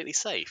was completely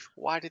safe,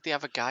 why did they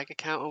have a Geiger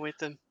counter with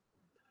them?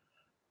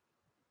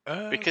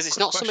 Because it's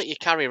Good not something question. you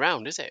carry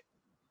around, is it?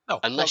 No,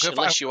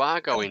 Unless you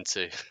are going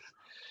to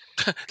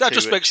that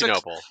just makes sense.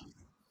 Chernobyl.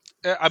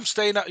 I'm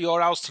staying at your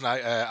house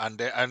tonight,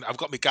 Andy, and I've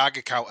got my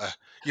Geiger counter.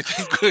 You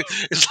think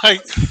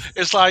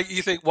it's like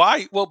you think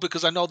why? Well,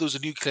 because I know there was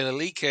a nuclear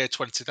leak here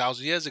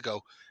 20,000 years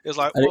ago. It's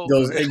like, And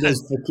well, it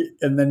goes fucking,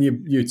 and then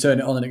you turn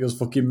it on and it goes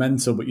fucking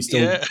mental, but you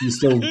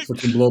still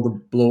fucking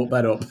blow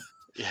bed up.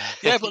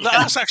 Yeah, but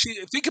that's actually,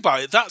 think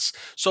about it. That's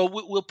so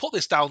we'll put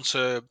this down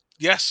to,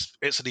 yes,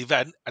 it's an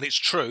event and it's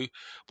true,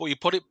 but you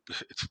put it,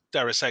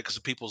 dare I say, because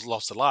people's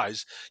lost their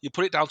lives, you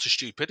put it down to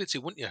stupidity,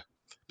 wouldn't you?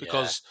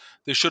 Because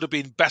there should have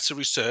been better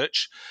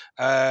research.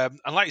 And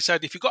like you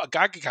said, if you've got a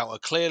Geiger counter,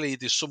 clearly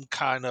there's some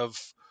kind of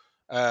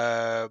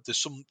there's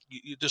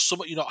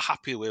something you're not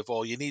happy with,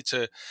 or you need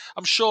to.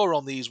 I'm sure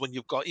on these, when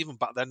you've got, even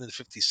back then in the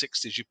 50s,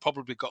 60s, you've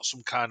probably got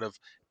some kind of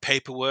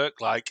paperwork,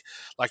 like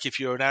if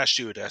you're an air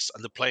stewardess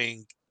and the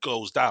plane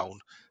goes down,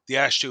 the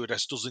air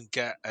stewardess doesn't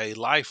get a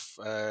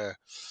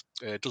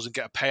doesn't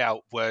get a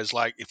payout. Whereas,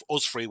 like, if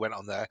us three went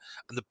on there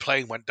and the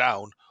plane went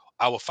down,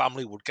 our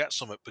family would get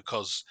something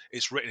because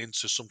it's written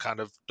into some kind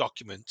of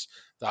document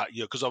that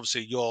you, because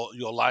obviously you're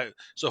like,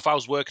 so if I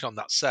was working on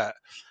that set,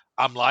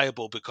 I'm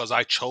liable because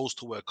I chose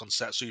to work on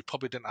set, so you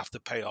probably didn't have to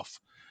pay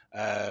off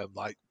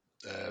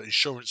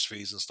insurance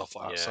fees and stuff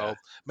like that. So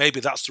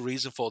maybe that's the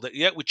reason for that.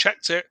 Yeah, we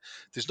checked it.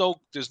 There's no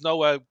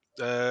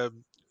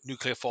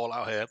nuclear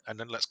fallout here, and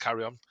then let's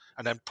carry on.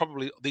 And then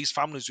probably these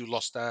families who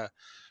lost their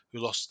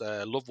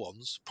loved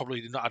ones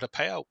probably did not had a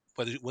payout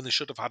when they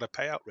should have had a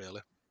payout, really.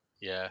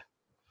 Yeah.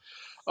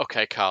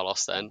 Okay,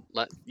 Carlos. Then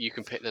you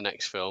can pick the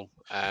next film.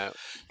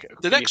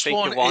 The next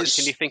one is.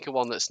 Can you think of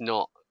one that's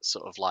not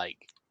sort of like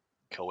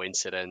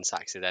coincidence,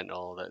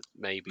 accidental? That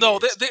maybe. No,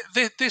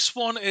 this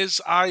one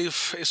is.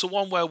 It's a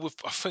one where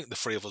I think the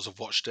three of us have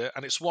watched it,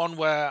 and it's one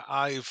where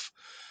I've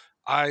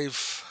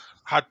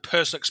had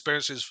personal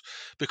experiences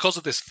because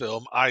of this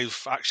film.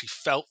 I've actually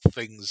felt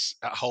things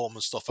at home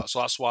and stuff. So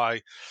that's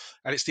why,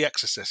 and it's The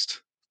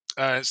Exorcist.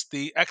 It's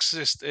The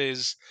Exorcist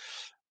is.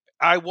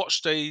 I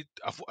watched I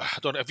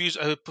don't know. Have you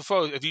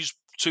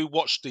to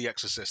watch The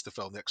Exorcist, the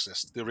film The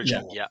Exorcist, the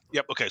original one? Yeah.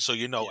 Yep. Okay, so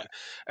you know,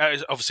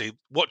 obviously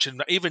watching,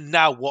 even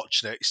now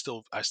watching it,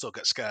 I still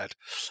get scared.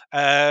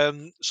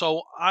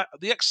 So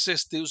The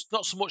Exorcist, there was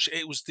not so much.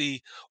 It was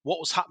what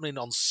was happening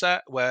on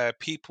set where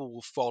people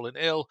were falling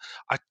ill.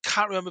 I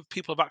can't remember if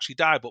people have actually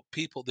died, but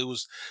there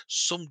was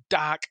some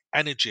dark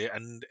energy,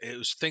 and it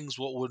was things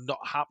what were not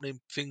happening.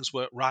 Things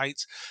weren't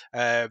right.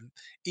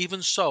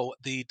 Even so,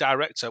 the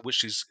director,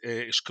 which is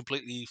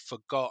completely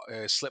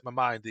slipped my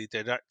mind, the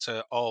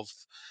director of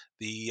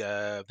the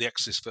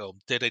Exorcist film,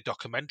 did a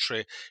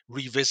documentary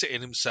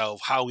revisiting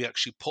himself, how he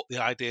actually put the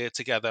idea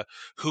together,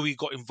 who he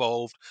got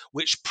involved,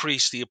 which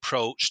priest he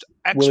approached,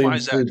 William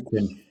XYZ.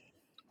 Friedkin.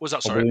 Was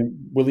that sorry?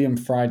 William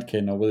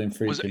Friedkin or William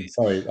Friedkin?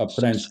 Sorry, I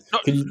pronounced.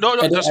 Can you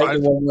edit that's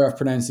right. the one where I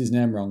pronounced his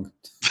name wrong?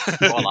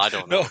 Well, I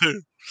don't know.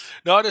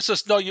 No, it's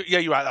just no.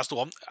 You're right. That's the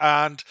one.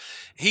 And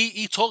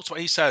he talks about.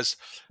 He says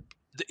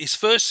his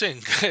first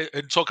thing,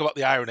 and talk about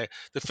the irony.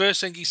 The first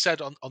thing he said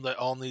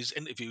on these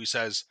interview, he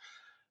says,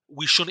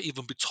 "We shouldn't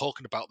even be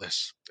talking about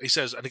this." He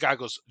says, and the guy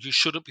goes, "You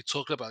shouldn't be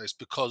talking about this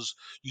because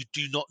you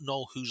do not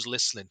know who's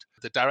listening."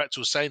 The director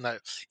was saying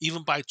that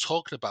even by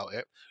talking about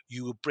it,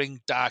 you will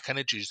bring dark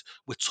energies.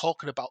 We're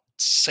talking about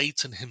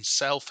Satan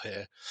himself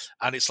here,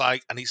 and it's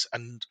like,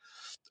 and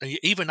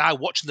even I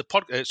watching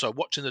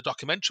watching the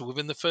documentary,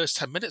 within the first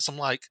 10 minutes, I'm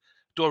like,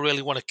 do I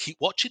really want to keep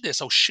watching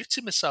this? I was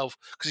shitting myself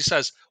because he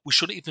says we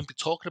shouldn't even be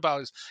talking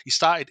about it. He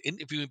started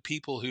interviewing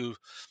people who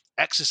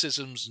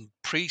exorcisms and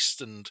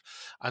priests and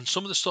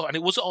some of the stuff, and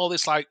it wasn't all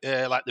this like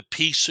the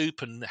pea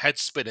soup and head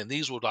spinning.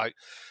 These were like,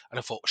 and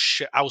I thought,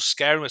 shit, I was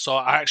scaring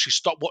myself. I actually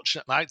stopped watching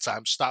it at night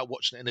time, started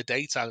watching it in the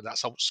daytime, and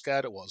that's how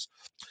scared it was.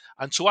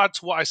 And to add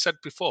to what I said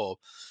before,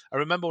 I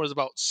remember when I was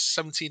about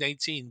 17,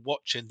 18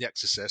 watching The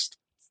Exorcist.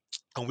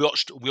 and we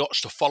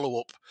watched a follow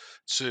up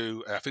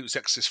to I think it was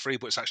Exorcist 3,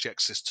 but it's actually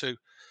Exorcist 2,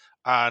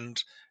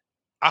 and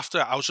after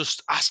that, I was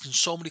just asking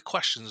so many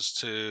questions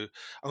to,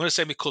 I'm going to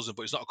say my cousin,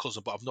 but he's not a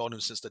cousin, but I've known him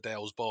since the day I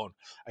was born.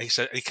 And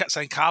he kept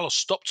saying, Carlos,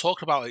 stop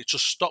talking about it.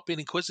 Just stop being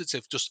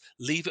inquisitive. Just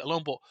leave it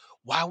alone. But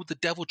why would the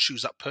devil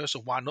choose that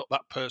person? Why not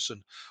that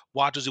person?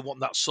 Why does he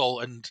want that soul?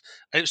 And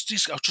it's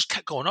just, I just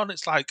kept going on.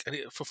 It's like,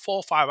 for 4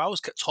 or 5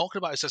 hours, kept talking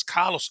about it. It says,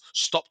 Carlos,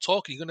 stop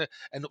talking. You're going to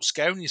end up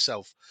scaring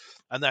yourself.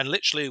 And then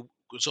literally,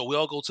 so we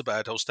all go to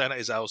bed. I was staying at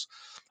his house.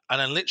 And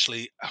then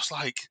literally, I was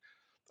like,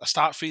 I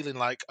start feeling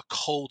like a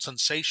cold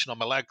sensation on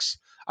my legs.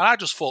 And I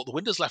just thought the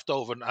windows left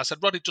over. And I said,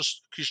 Roddy,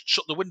 just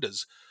shut the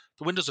windows.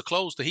 The windows are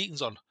closed. The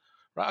heating's on.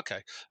 Right,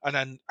 okay. And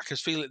then I can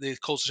feel the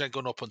cold sensation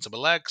going up onto my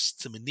legs,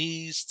 to my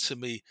knees, to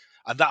me.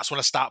 And that's when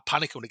I start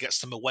panicking when it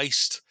gets to my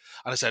waist.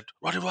 And I said,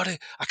 Roddy,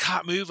 I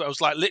can't move. I was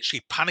like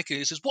literally panicking.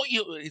 He says,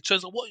 he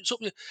turns like, what's up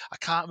with you? I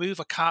can't move.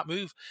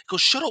 He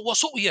goes, shut up.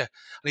 What's up with you?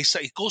 And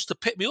he goes to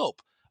pick me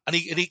up. And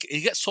he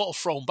gets sort of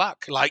thrown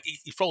back. Like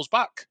he throws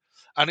back.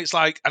 And it's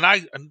like,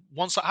 and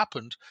once that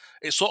happened,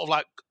 it's sort of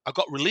like I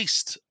got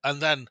released,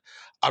 and then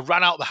I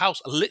ran out the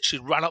house. I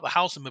literally ran out the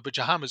house in my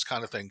pajamas,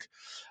 kind of thing.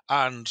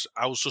 And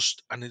I was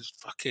just, and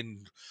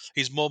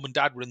his mum and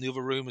dad were in the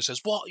other room and says,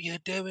 "What are you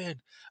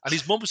doing?" And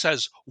his mum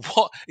says,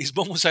 "What?" His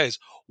mum says,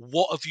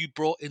 "What have you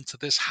brought into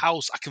this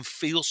house? I can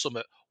feel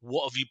something.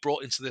 What have you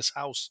brought into this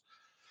house?"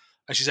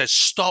 And she says,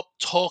 "Stop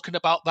talking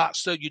about that,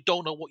 sir. You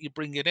don't know what you're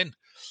bringing in."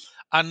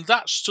 And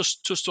that's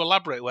just to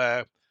elaborate,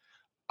 where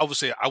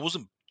obviously I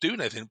wasn't doing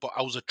anything, but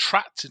I was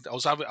attracted. I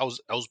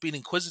was being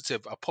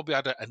inquisitive. I probably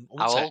had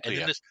How old were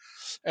you?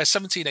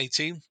 17,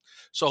 18.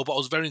 So, but I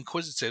was very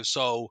inquisitive.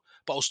 So,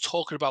 but I was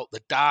talking about the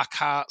dark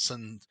arts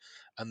and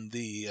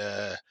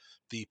the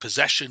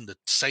possession, the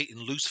Satan,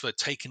 Lucifer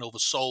taking over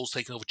souls,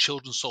 taking over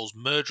children's souls,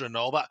 murder and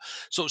all that.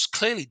 So it was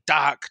clearly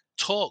dark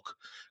talk,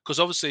 because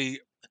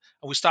obviously,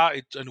 and we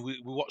started and we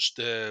watched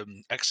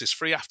Exorcist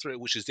 3 after it,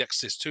 which is the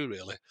Exorcist 2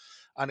 really,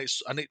 and I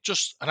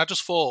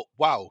just thought,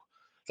 wow,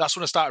 that's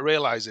when I started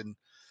realizing,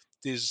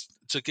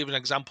 to give an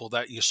example,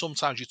 that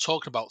sometimes you're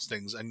talking about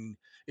things, and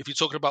if you're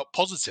talking about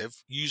positive,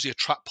 you usually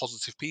attract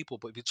positive people,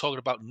 but if you're talking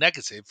about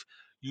negative,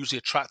 you usually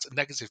attract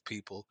negative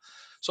people.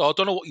 So I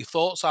don't know what your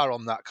thoughts are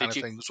on that kind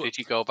of thing. Did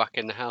you go back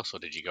in the house, or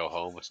did you go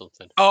home or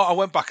something? Oh, I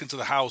went back into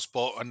the house,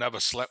 but I never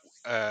slept.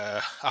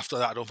 After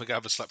that, I don't think I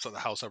ever slept at the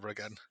house ever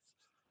again,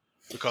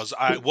 because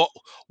what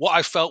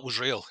I felt was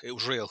real. It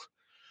was real.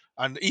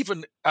 And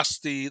even as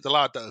the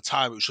lad at the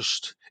time, it's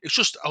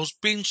just I was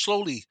being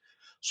slowly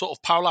sort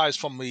of paralyzed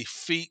from my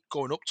feet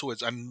going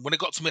upwards, and when it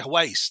got to my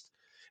waist,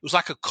 it was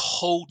like a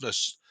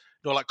coldness,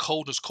 like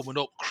coldness coming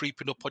up,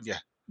 creeping up on you.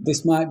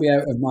 This might be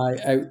out of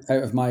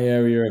my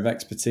area of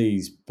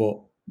expertise,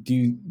 but do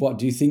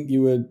you think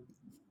you were?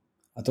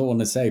 I don't want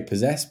to say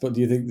possessed, but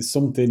do you think there's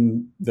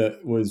something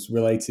that was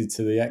related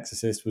to The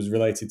Exorcist was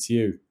related to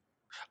you?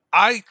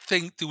 I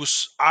think there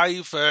was.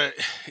 I've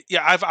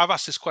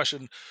asked this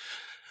question.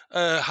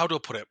 How do I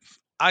put it?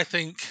 I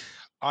think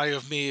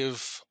may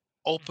have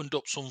opened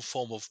up some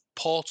form of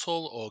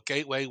portal or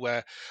gateway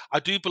where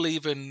I don't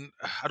believe in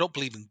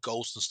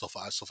ghosts and stuff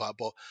like that,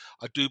 but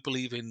I do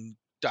believe in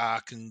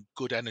dark and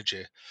good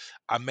energy.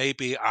 And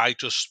maybe I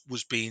just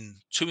was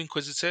being too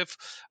inquisitive.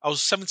 I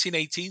was 17,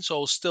 18, so I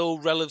was still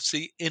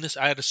relatively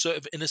innocent. I had a sort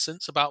of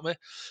innocence about me.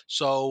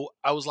 So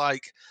I was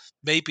like,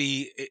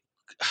 maybe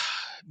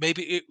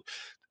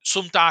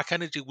some dark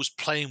energy was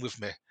playing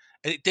with me.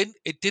 And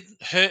it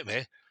didn't hurt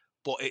me,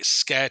 but it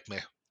scared me.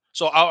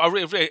 So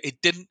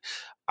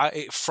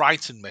it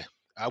frightened me.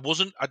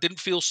 I didn't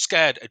feel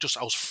scared. I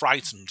was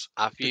frightened.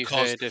 Have you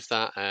heard of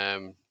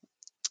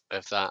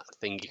that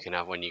thing you can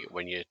have when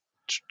you're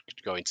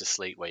going to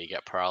sleep, where you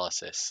get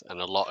paralysis?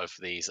 And a lot of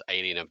these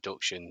alien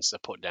abductions are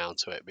put down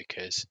to it,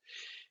 because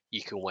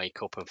you can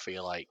wake up and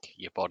feel like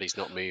your body's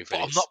not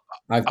moving.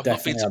 But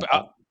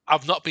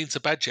I've not been to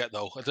bed yet,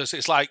 though.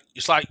 It's like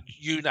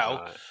you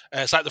now. Right.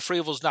 It's like the three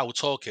of us now. We're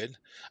talking,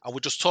 and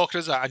we're just talking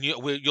as that. And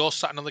you're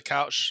sat on the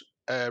couch.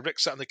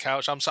 Rick's sat on the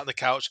couch. I'm sat on the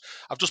couch.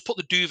 I've just put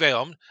the duvet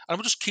on, and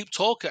we just keep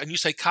talking. And you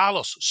say,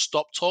 "Carlos,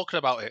 stop talking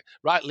about it."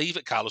 Right, leave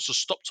it, Carlos.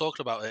 Just stop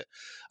talking about it.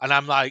 And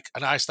I'm like,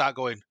 and I start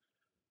going,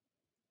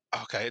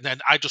 okay. And then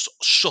I just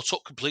shut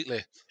up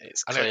completely.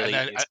 It's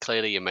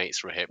clearly your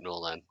mates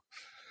Rohypnol then.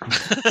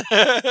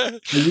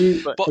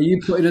 Are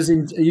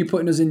you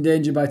putting us in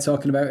danger by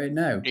talking about it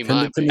now? Can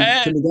we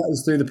get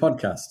us through the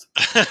podcast?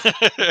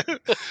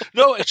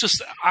 No, it's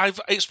just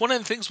it's one of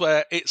them things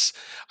where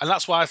and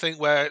that's why I think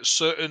where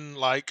certain,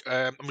 like,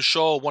 I'm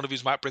sure one of you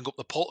might bring up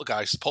the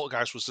poltergeist.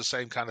 Poltergeist was the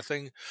same kind of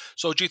thing.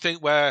 So do you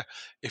think where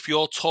if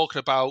you're talking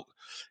about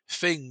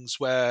things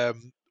where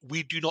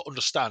we do not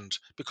understand,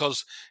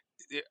 because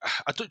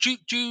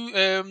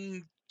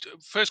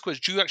first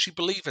question, do you actually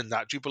believe in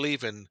that? Do you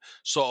believe in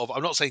sort of,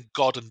 I'm not saying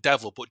God and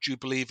devil, but do you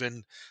believe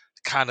in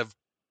kind of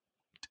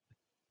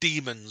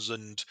demons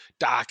and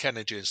dark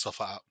energy and stuff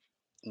like that?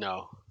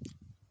 No.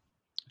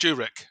 Do you,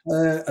 Rick?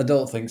 I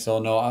don't think so,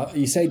 no.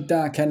 You say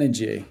dark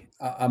energy.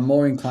 I'm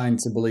more inclined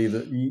to believe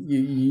that you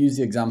use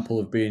the example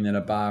of being in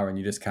a bar and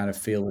you just kind of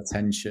feel the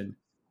tension.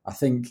 I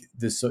think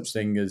there's such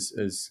thing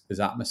as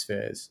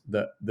atmospheres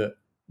that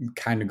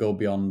kind of go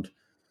beyond,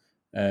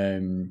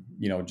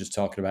 just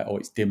talking about,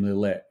 it's dimly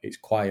lit, it's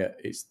quiet,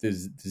 it's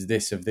there's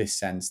this of this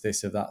sense,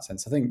 this of that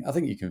sense. I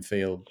think you can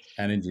feel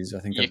energies. I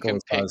think You I'd go can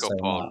as far pick as up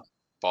saying on that.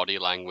 body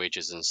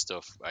languages and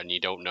stuff, and you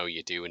don't know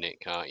you're doing it,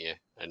 can't you?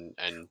 And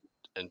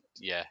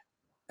yeah,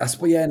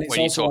 But yeah, and it's when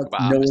you also talk like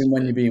about knowing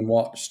when atmosphere, you're being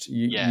watched.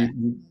 yeah,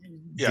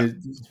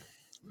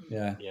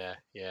 Yeah.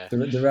 yeah.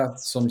 There are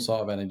some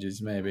sort of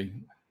energies, maybe.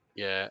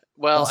 Yeah.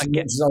 Well, That's as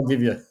much as I'll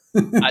give you.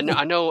 I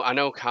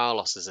know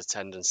Carlos has a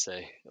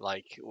tendency,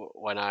 like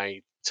when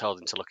I told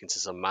him to look into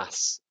some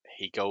maths,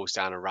 he goes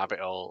down a rabbit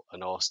hole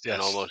and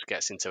Yes. almost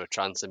gets into a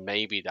trance, and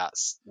maybe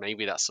that's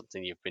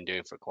something you've been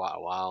doing for quite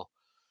a while.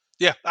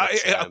 Yeah, But,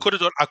 I could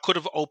have done. I could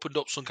have opened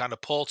up some kind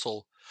of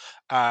portal,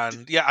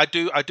 and yeah, I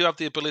do have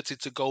the ability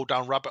to go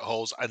down rabbit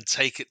holes and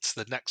take it to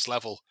the next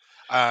level,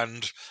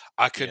 and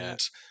I can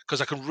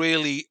because I can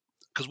really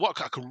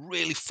I can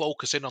really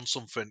focus in on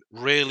something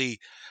really,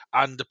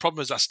 and the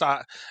problem is I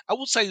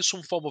would say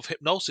some form of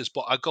hypnosis,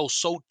 but I go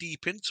so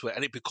deep into it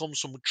and it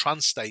becomes some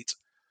trance state,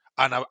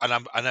 and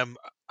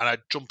I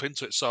jump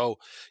into it. So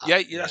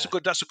yeah, that's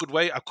a good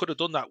way. I could have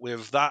done that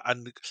with that,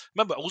 and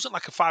remember, it wasn't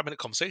like a 5-minute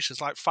conversation.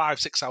 It's like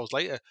 5-6 hours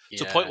later,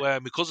 to the point where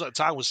because at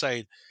the time was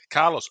saying,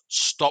 Carlos,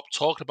 stop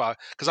talking about it,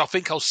 because I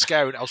think I was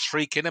scaring, I was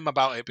freaking him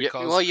about it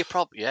because. Well, you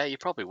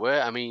probably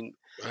were. I mean,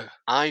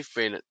 I've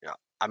been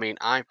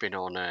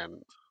on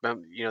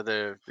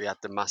they had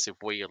the massive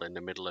wheel in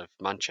the middle of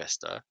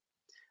Manchester,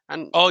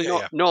 and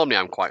normally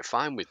I'm quite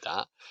fine with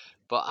that,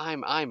 but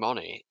I'm on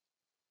it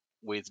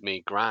with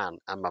me gran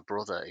and my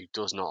brother, who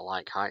does not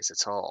like heights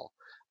at all,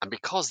 and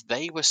because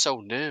they were so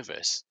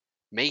nervous,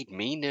 made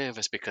me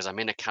nervous because I'm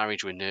in a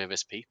carriage with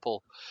nervous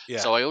people.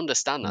 So I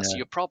understand that. So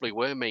you probably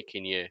were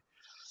making your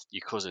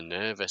cousin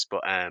nervous,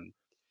 but and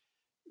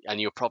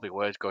you probably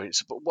were going.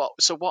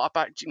 So what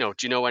about, do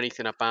you know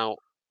anything about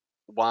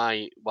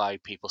why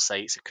people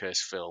say it's a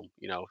cursed film?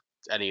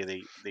 Any of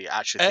the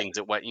actual things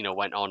that went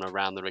on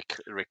around the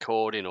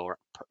recording or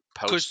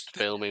post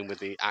filming with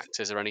the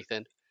actors or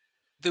anything?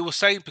 They were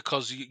saying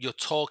because you're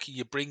talking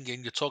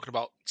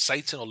about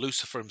Satan or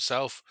Lucifer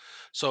himself,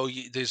 so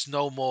there's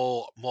no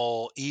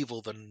more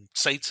evil than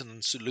Satan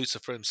and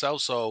Lucifer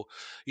himself. So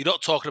you're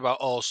not talking about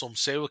some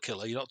serial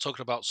killer. You're not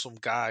talking about some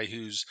guy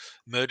who's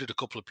murdered a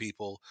couple of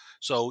people.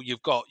 So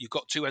you've got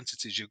two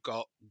entities. You've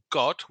got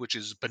God, which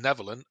is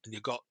benevolent, and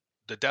you've got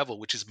the devil,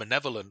 which is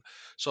malevolent.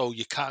 So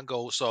you can't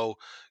go. So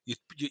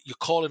you're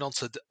calling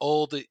onto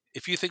all the.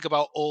 If you think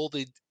about all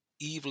the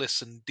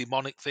evilest and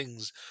demonic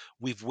things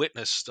we've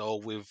witnessed or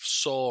we've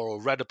saw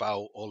or read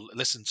about or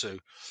listened to,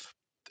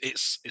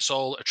 it's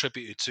all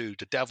attributed to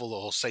the devil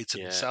or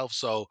Satan himself.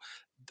 So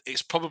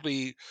it's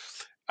probably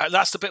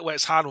that's the bit where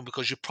it's hard one,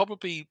 because you're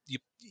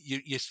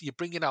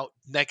bringing out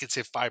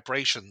negative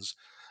vibrations.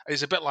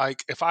 It's a bit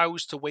like if I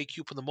was to wake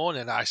you up in the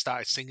morning and I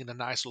started singing a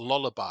nice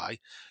lullaby,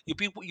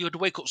 you'd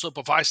wake up. So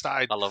if I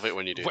started, I love it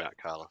when you do that,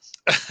 Carlos.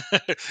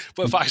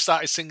 But if I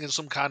started singing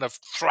some kind of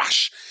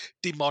thrash,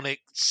 demonic,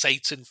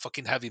 Satan,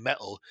 fucking heavy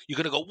metal, you're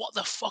gonna go, "What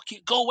the fuck?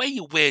 Go away,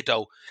 you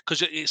weirdo!"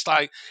 Because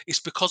it's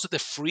because of the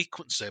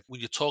frequency.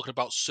 When you're talking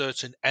about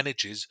certain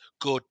energies,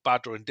 good,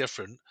 bad, or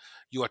indifferent,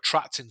 you're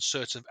attracting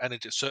certain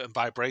energy, certain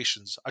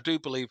vibrations. I do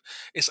believe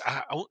it's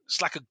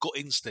like a gut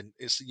instinct.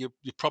 You're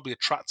probably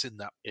attracting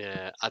that.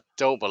 Yeah, I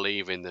don't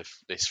believe in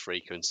this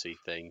frequency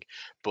thing,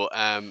 but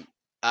I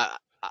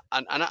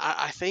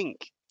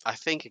think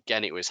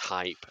again it was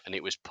hype and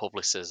it was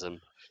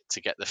publicism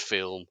to get the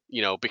film,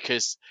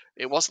 because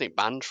it wasn't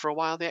banned for a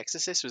while. The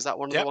Exorcist, was that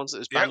one of the ones that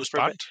was banned? Yeah, it was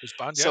banned. It was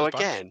banned. So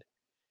again,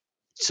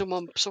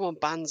 someone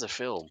bans a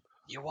film,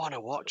 you want to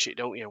watch it,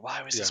 don't you?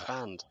 Why was this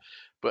banned?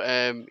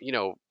 But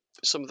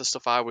some of the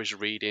stuff I was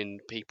reading,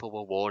 people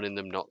were warning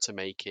them not to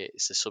make it.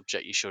 It's a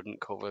subject you shouldn't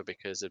cover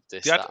because of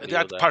this, they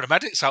had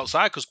paramedics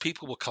outside because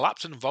people were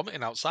collapsing and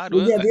vomiting outside.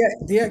 Well,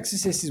 The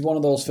Exorcist is one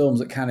of those films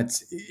that kind of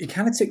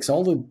ticks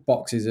all the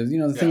boxes of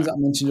the things that I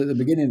mentioned at the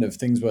beginning, of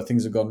things where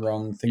things have gone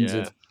wrong, things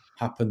have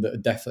happened that are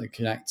definitely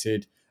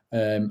connected,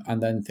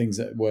 and then things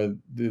that were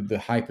the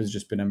hype has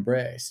just been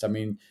embraced. I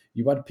mean,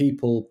 you had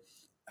people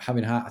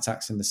having heart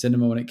attacks in the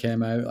cinema when it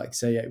came out. Like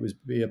say, it was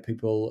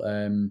people.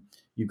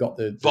 You got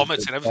the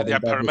vomiting and everything. They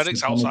had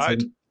paramedics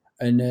outside,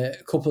 and a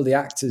couple of the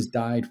actors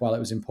died while it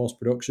was in post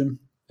production,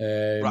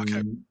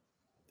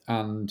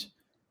 and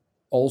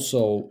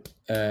also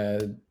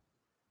the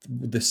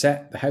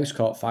house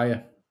caught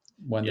fire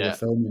when they were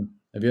filming.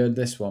 Have you heard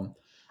this one?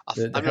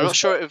 I'm not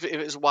sure if it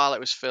was while it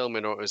was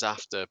filming or it was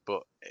after,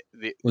 but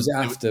was it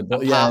after?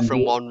 But apart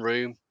from one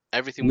room,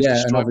 everything was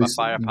destroyed by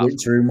fire.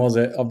 Which room was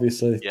it?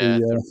 Obviously,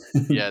 the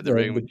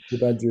room, the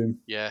bedroom.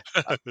 Yeah,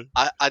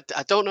 I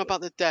don't know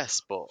about the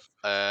deaths, but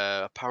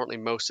apparently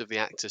most of the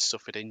actors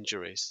suffered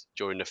injuries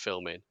during the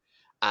filming.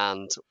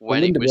 And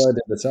when Linda Blair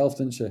did herself,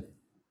 didn't she?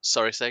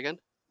 Sorry, say again.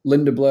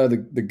 Linda Blair,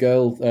 the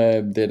girl,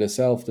 did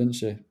herself, didn't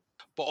she?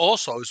 But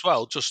also as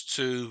well, just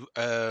to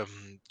add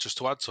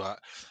to that,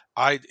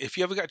 if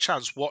you ever get a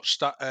chance, watch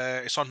that.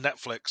 It's on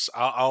Netflix.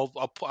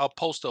 I'll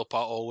post it up,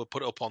 or we'll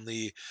put it up on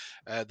the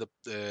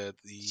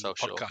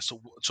Social. podcast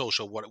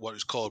social what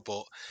it's called.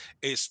 But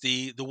it's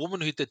the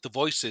woman who did the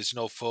voices,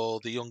 for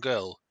the young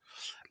girl.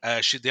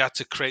 They had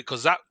to create,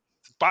 because that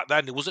back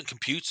then it wasn't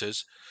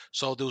computers,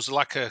 so there was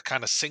like a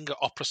kind of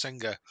opera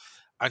singer,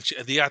 and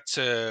they had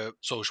to.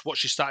 So what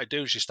she started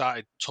doing, she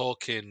started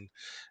talking,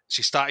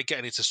 she started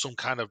getting into some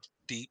kind of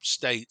deep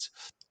state.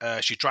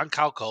 She drank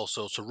alcohol,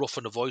 so to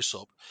roughen the voice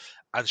up,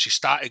 and she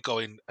started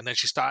going, and then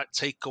she started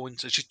going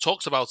to. She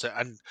talks about it,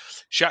 and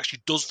she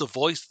actually does the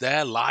voice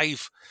there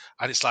live,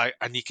 and it's like,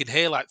 and you can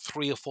hear like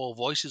 3 or 4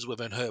 voices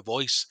within her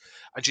voice,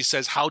 and she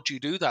says, "How do you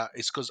do that?"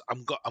 It's because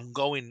I'm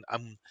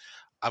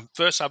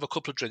first I have a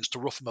couple of drinks to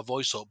roughen my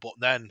voice up, but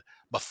then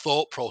my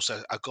thought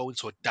process, I go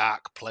into a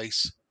dark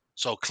place.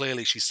 So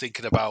clearly she's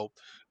thinking about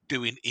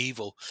doing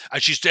evil,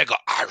 and she's there going,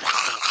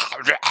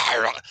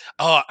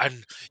 oh,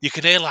 and you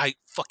can hear like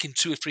fucking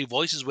 2 or 3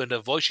 voices when her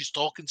voice is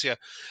talking to you,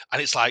 and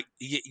it's like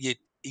you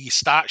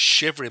start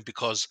shivering,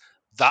 because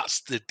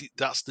that's the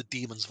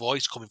demon's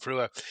voice coming through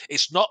her.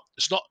 It's not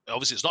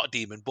obviously it's not a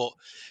demon, but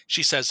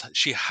she says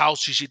how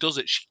she does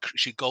it.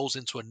 She goes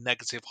into a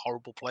negative,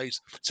 horrible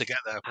place to get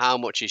there. How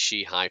much is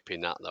she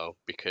hyping that though?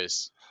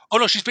 Because Oh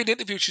no, she's been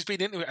interviewed,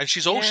 and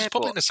she's Yeah, probably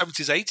but- in the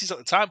 70s, 80s at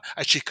the time,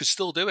 and she could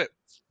still do it.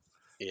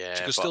 yeah,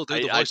 could but still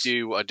do the I voice.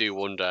 do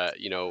wonder.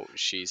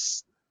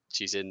 She's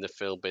in the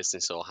film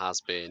business, or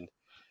has been.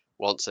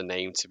 Wants a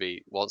name to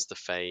be, wants the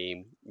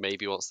fame,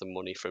 maybe wants the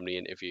money from the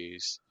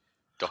interviews.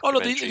 Oh no,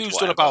 the documentaries, interview's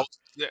done whatever.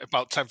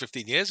 about 10,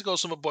 15 years ago or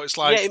something, but it's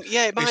like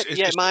it might,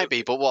 it's it might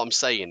be. But what I'm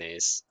saying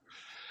is,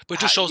 but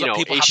it just shows that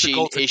people have to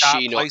go to is dark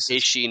she not places.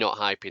 is she not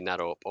hyping that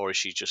up, or is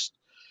she just,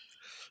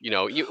 you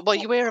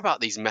hear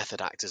about these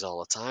method actors all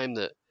the time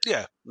that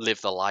Yeah.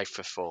 live the life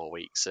for 4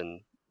 weeks,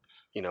 and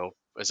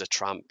as a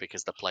tramp,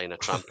 because they're playing a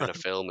tramp in a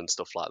film and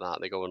stuff like that,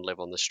 they go and live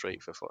on the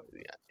street for 4.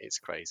 Yeah, it's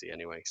crazy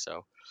anyway.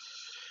 So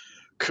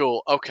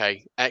cool.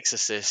 Okay,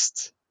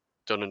 Exorcist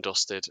done and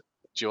dusted.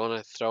 Do you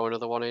want to throw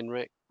another one in,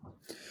 Rick?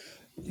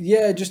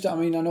 Yeah, I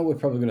know we're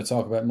probably going to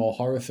talk about more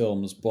horror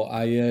films, but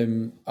I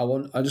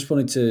just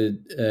wanted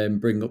to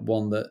bring up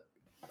one that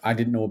I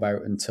didn't know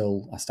about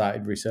until I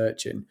started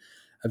researching.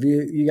 Have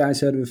you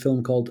guys heard of a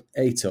film called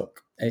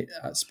Atuk?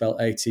 Spelled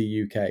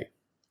ATUK.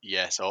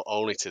 Yes,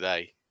 only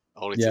today.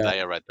 Yeah. Today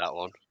I read that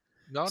one.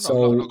 No,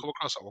 So- not come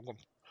across that one.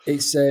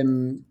 It's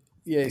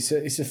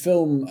it's a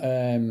film.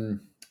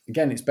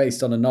 Again, it's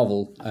based on a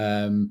novel.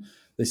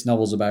 This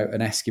novel's about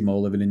an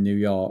Eskimo living in New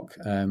York.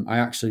 I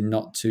actually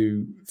not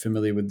too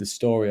familiar with the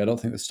story. I don't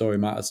think the story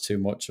matters too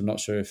much. I'm not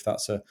sure if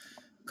that's a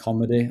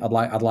comedy. I'd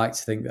like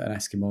to think that an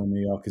Eskimo in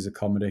New York is a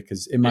comedy,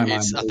 because in my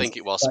mind, I think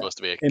it was supposed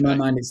to be. In my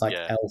mind, it's like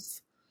yeah.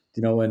 Elf.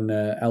 Do you know when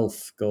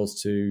Elf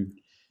goes to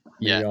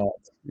New York?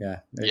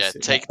 Yeah.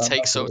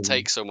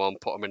 Take someone,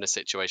 put them in a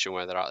situation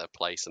where they're out of their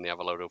place and they have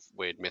a load of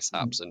weird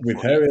mishaps and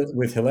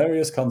with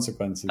hilarious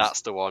consequences.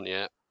 That's the one.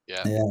 Yeah.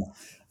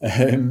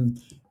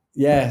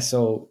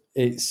 So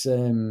it's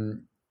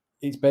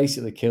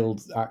basically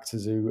killed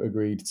actors who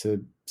agreed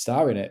to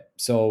star in it.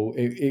 So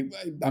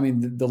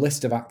the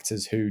list of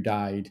actors who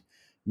died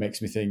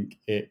makes me think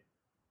it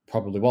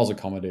probably was a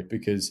comedy,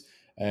 because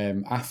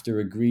after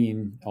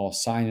agreeing or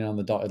signing on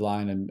the dotted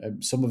line,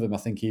 and some of them I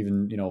think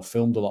even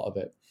filmed a lot of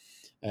it,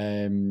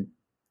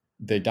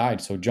 they died.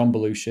 So John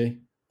Belushi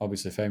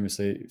obviously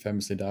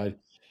famously died.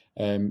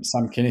 Sam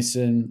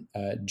Kinison,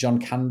 John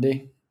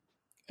Candy.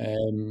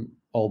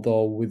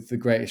 Although with the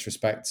greatest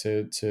respect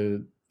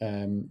to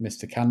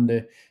Mr.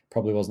 Candy,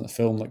 probably wasn't the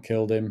film that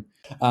killed him.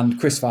 And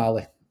Chris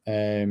Farley,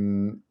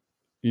 the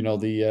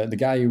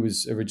guy who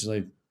was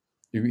originally,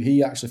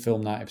 he actually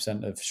filmed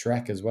 90% of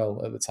Shrek as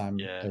well at the time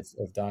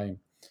of dying.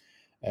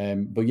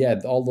 But yeah,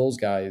 all those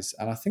guys,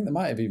 and I think there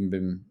might have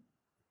been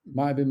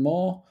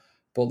more,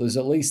 but there's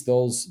at least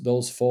those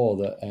 4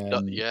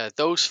 that.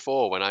 Those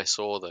 4. When I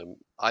saw them,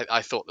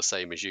 I thought the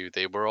same as you.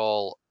 They were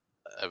all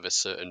of a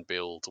certain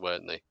build,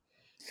 weren't they?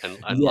 And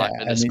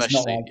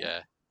especially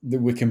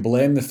we can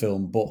blame the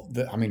film, but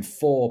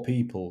 4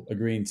 people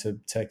agreeing to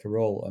take a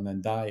role and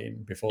then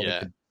dying before they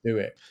could do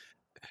it.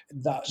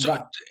 That's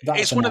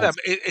it's one of them.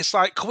 It's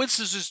like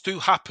coincidences do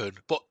happen,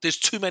 but there's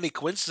too many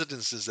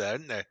coincidences there,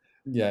 isn't there?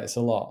 Yeah, it's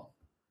a lot.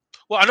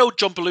 Well, I know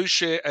John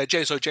Belushi,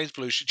 James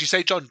Belushi. Did you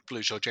say John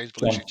Belushi or James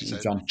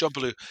Belushi? John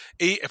Belushi.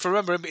 If I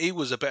remember him, he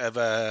was a bit of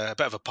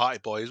a party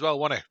boy as well,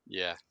 wasn't he?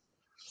 Yeah.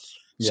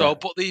 So,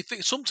 but the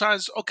thing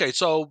sometimes, okay,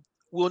 so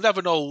we'll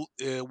never know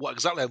what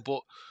exactly.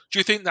 But do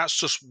you think that's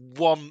just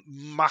one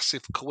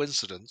massive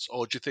coincidence,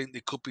 or do you think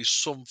there could be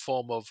some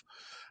form of,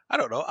 I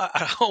don't know.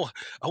 I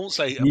won't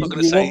say. I'm not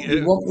going to say.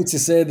 You want me to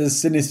say there's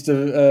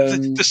sinister.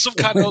 There's some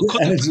kind of.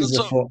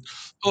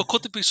 Or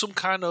could there be some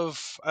kind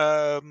of?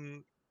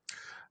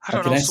 I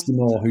don't know. An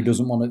Eskimo who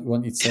doesn't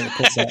want you to take the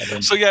piss out of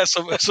him. So yeah,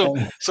 some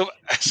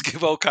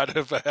Eskimo kind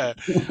of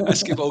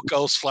Eskimo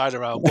ghosts flying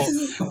around.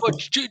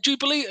 But do you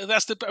believe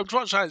that's the? I'm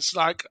trying to say, it's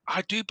like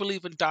I do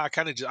believe in dark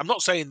energy. I'm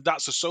not saying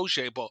that's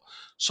associated, but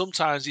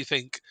sometimes you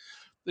think,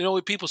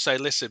 when people say,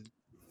 listen,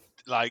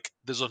 like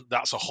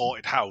that's a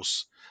haunted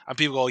house, and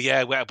people go,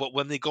 yeah, but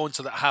when they go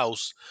into that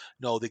house,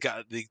 no,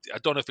 I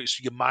don't know if it's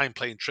your mind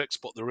playing tricks,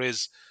 but there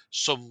is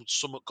something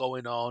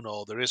going on,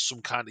 or there is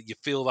some kind of you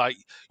feel like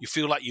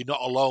you're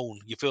not alone,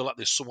 you feel like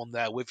there's someone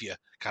there with you,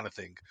 kind of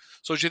thing.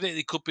 So do you think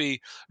it could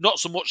be not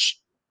so much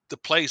the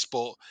place,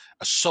 but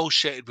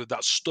associated with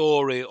that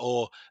story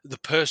or the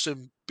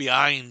person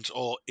behind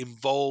or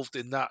involved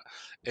in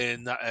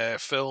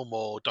that film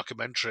or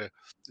documentary?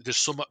 There's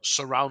something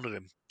surrounding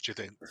him. Do you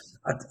think?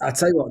 I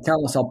tell you what,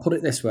 Carlos, I'll put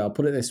it this way.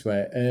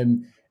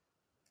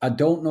 I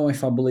don't know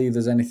if I believe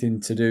there's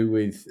anything to do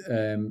with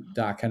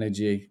dark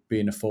energy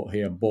being afoot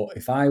here, but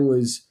if I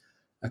was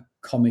a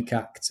comic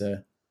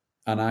actor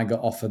and I got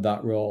offered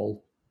that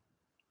role,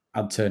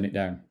 I'd turn it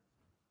down.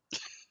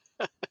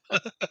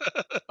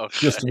 Okay.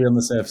 Just to be on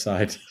the safe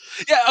side.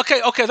 Yeah,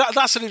 okay.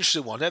 That's an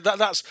interesting one.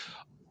 That's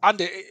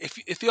Andy.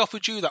 If they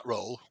offered you that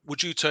role,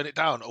 would you turn it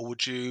down, or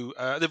would you?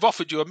 They've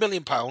offered you £1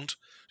 million.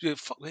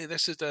 Fuck me,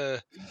 this is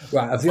the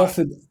right. Have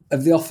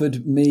they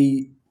offered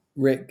me,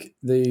 Rick,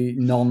 the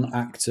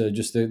non-actor,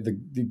 just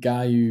the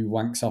guy who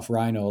wanks off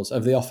rhinos?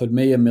 Have they offered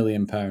me £1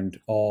 million,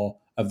 or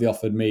have they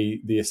offered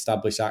me the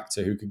established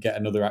actor who could get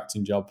another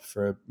acting job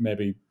for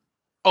maybe?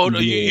 Oh no,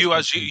 you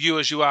as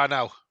you are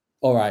now.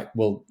 All right.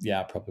 Well,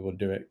 yeah, I probably would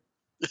do it.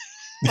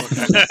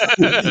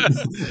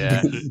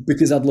 Yeah.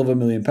 Because I'd love £1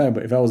 million,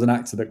 but if I was an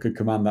actor that could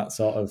command that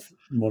sort of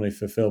money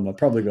for film, I'd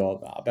probably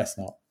go, best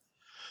not.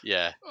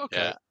 Yeah. Okay.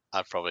 Yeah.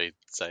 I'd probably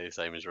say the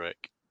same as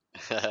Rick.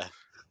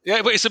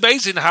 Yeah, but it's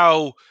amazing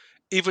how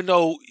even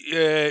though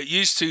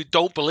you two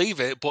don't believe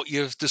it, but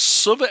there's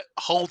something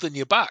holding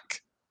you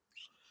back.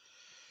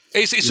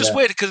 It's just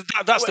weird because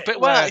that's the bit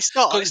well, where it's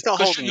not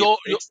holding you.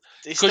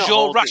 Because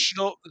you're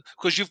rational,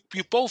 because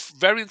you're both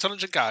very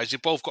intelligent guys.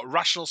 You've both got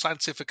rational,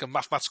 scientific, and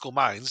mathematical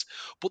minds.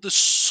 But there's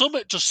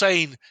something just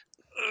saying,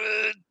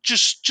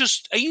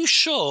 just are you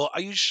sure? Are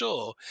you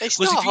sure? It's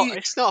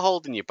not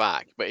holding you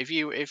back. But if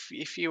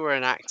you were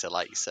an actor,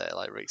 like you said,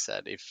 like Rick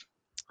said,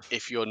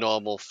 if your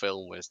normal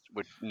film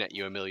would net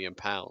you £1 million,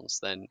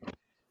 then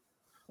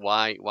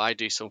why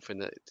do something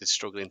that is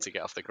struggling to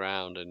get off the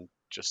ground and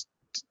just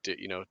do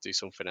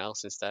something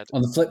else instead?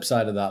 On the flip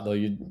side of that, though,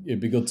 it'd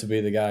be good to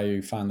be the guy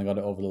who finally got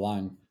it over the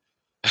line.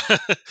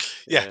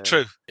 Yeah,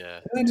 true.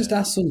 Yeah. Can I just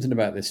ask something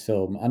about this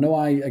film? I know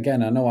I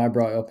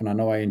brought it up and I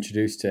know I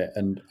introduced it,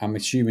 and I'm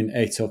assuming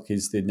Atuk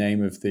is the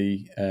name of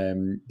the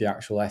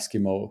actual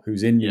Eskimo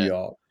who's in New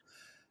York.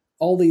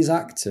 All these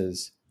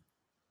actors,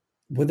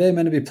 were they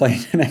meant to be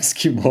playing an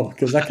Eskimo?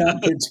 Because I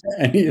can't picture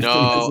any of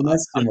them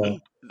as an Eskimo.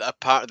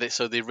 Apart of it,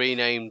 so they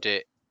renamed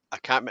it. I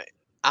can't.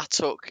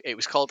 Atuk. It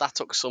was called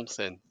Atuk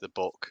something, the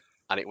book,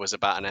 and it was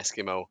about an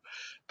Eskimo,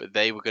 but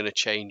they were going to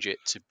change it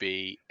to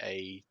be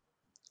a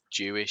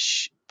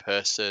Jewish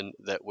person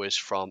that was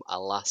from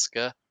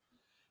Alaska,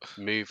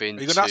 moving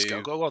Are you going to ask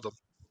it? Go on.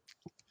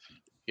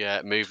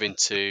 Yeah, moving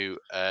to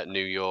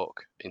New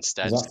York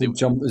instead. Is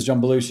John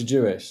Belushi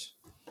Jewish?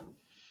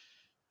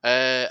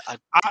 I'm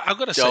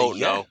going to say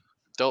yeah.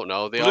 Don't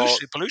know. They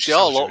Belushi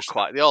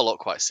all look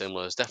quite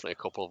similar. There's definitely a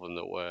couple of them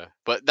that were,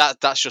 but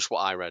that's just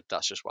what I read.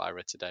 That's just what I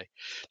read today.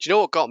 Do you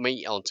know what got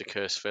me onto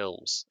cursed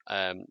films?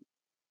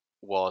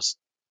 Was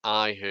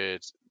I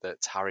heard that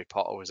Harry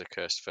Potter was a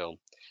cursed film.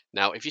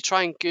 Now, if you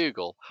try and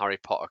Google Harry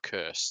Potter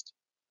cursed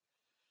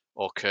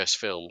or cursed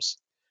films,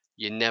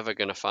 you're never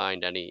going to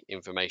find any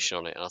information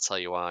on it, and I'll tell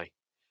you why.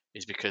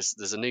 It's because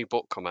there's a new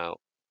book come out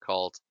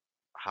called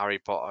Harry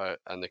Potter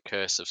and the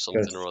Curse of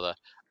something or other,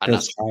 and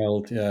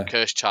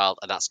Cursed Child,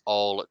 and that's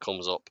all that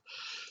comes up.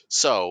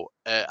 So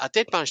I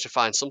did manage to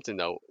find something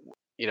though.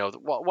 You know,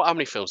 what? How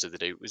many films did they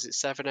do? Was it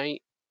 7,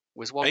 8?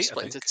 Was one 8,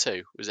 split into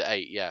 2? Was it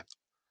 8? Yeah.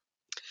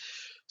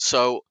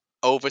 So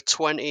over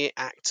 20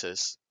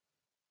 actors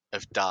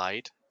have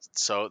died.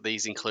 So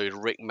these include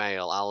Rick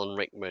Mayall, Alan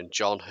Rickman,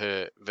 John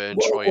Hurt, Vern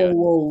Troyer.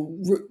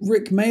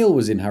 Rick Mayall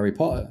was in Harry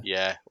Potter.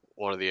 Yeah,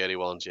 one of the early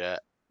ones. Yeah.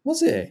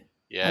 Was he?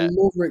 Yeah. I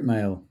love Rick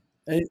Mayall.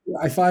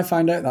 If I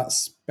find out that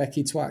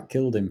Becky Twat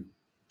killed him.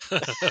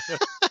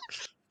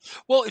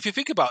 Well, if you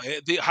think about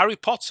it, the Harry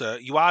Potter,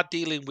 you are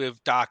dealing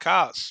with dark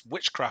arts,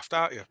 witchcraft,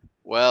 aren't you?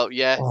 Well,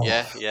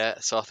 yeah.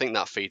 So I think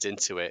that feeds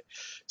into it.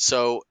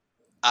 So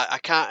I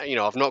can't,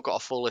 I've not got a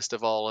full list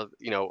of all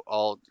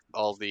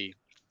the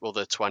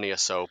other 20 or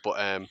so, but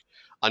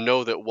I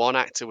know that one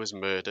actor was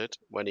murdered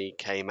when he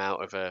came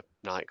out of a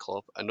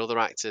nightclub. Another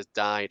actor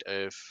died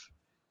of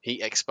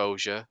heat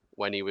exposure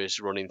when he was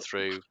running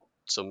through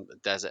some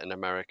desert in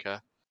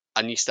America.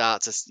 And you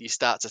start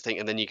to think,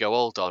 and then you go,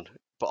 hold on,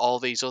 but all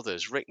these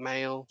others, Rick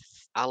Mayall,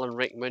 Alan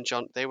Rickman,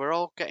 John, they were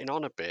all getting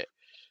on a bit.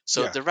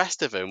 So the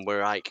rest of them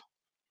were like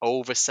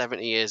over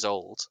 70 years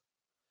old.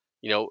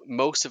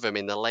 Most of them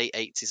in the late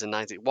 80s and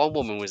 90s. One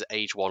woman was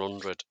age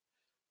 100.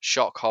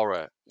 Shock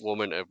horror,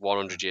 woman of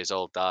 100 years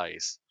old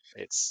dies.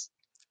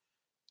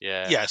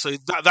 Yeah, so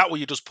that one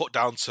you just put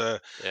down to,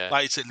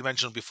 like you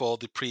mentioned before,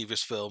 the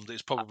previous film.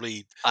 It's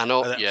probably I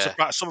know.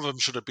 Some of them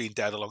should have been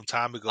dead a long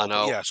time ago. I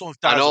know. But yeah, someone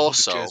dies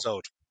 100 years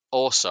old.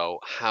 Also,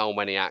 how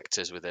many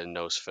actors within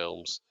those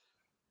films?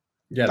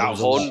 Yeah, there That was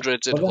a lot.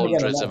 hundreds and But then again, a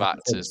hundreds lot of of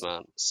actors, kids.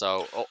 man.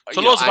 So, So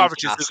you know, loads of and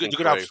averages. cast You're and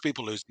going to crew. have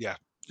people loose. Yeah,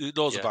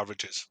 loads of Yeah.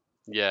 averages.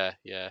 Yeah.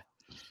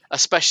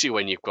 Especially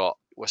when you've got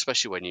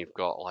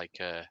like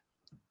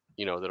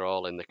you know, they're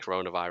all in the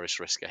coronavirus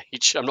risk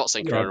age. I'm not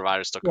saying Yeah.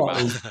 coronavirus took them Well,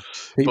 out,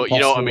 it's Pete but you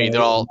know what I Postlewaite mean. and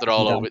They're all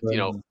Michael over. You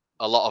know, Gambon.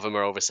 a lot of them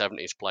are over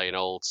 70s playing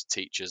old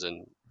teachers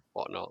and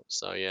whatnot.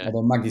 So yeah,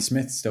 Although Maggie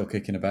Smith's still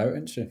kicking about,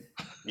 isn't she?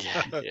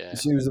 yeah.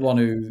 She was the one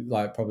who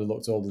like probably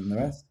looked older than the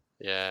rest.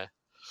 Yeah,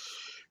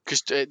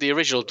 because the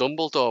original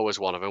Dumbledore was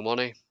one of them,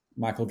 wasn't he?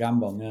 Michael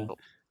Gambon, yeah.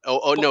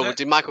 Oh But no,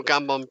 did Michael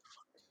Gambon?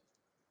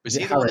 Was Is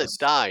it he the one that Harris?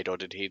 died, or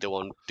did he the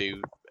one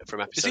do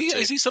from episode 2?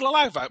 Is he still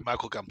alive,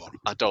 Michael Gambon?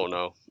 I don't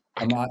know.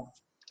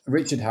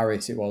 Richard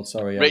Harris, it was.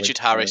 Sorry, yeah, Richard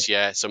Harris,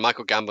 yeah. So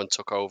Michael Gambon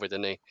took over,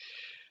 didn't he?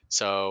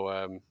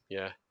 So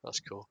yeah,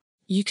 that's cool.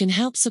 You can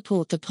help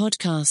support the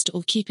podcast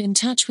or keep in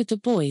touch with the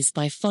boys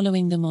by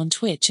following them on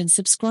Twitch and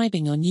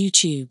subscribing on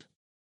YouTube.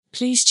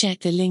 Please check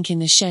the link in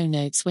the show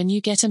notes when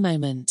you get a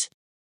moment.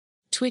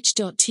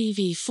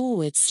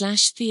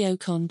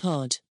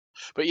 twitch.tv/TheoconPod.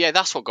 But yeah,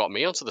 that's what got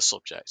me onto the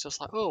subject. So I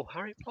was like, oh,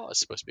 Harry Potter's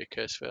supposed to be a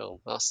cursed film.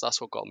 That's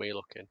what got me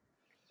looking.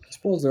 I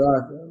suppose there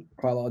are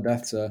quite a lot of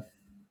deaths.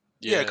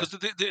 Yeah, because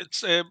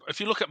if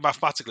you look at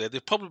mathematically,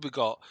 they've probably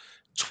got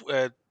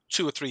 2,000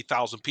 or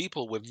 3,000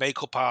 people with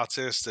makeup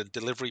artists and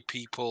delivery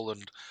people,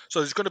 and so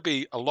there's going to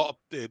be a lot of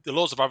the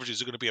laws of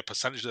averages are going to be a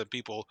percentage of the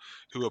people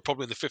who are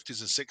probably in the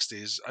 50s and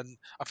 60s. And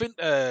I think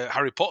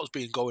Harry Potter's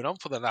been going on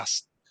for the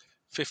last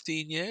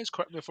 15 years,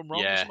 correct me if I'm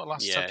wrong, Yeah, something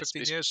last yeah, 10, it's-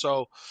 15 years.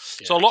 So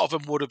yeah. a lot of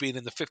them would have been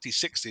in the 50s,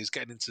 60s,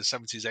 getting into the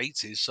 70s,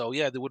 80s. So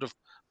yeah, they would have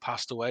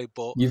passed away.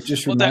 But You've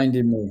just but then-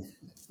 reminded me.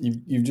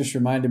 You've just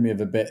reminded me of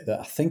a bit that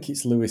I think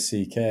it's Louis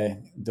C.K.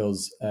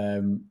 does,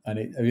 and have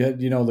you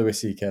heard, you know Louis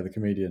C.K. the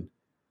comedian?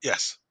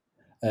 yes,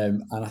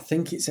 And I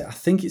think it's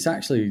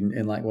actually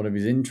in like one of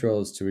his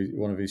intros to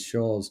one of his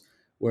shows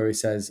where he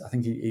says, I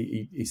think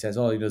he says,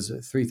 oh, there's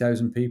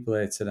 3,000 people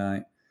here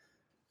tonight,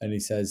 and he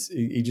says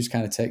he just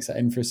kind of takes that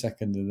in for a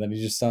second, and then he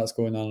just starts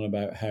going on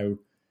about how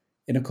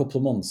in a couple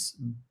of months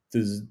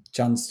there's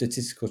a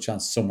statistical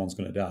chance someone's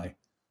going to die.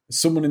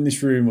 Someone in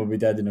this room will be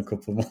dead in a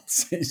couple of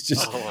months. It's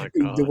just Oh my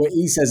the God. way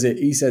he says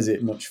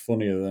it much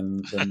funnier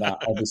than that.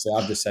 Obviously,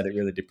 I've just said it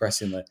really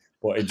depressingly,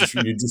 but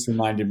you just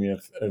reminded me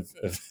of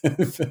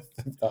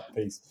that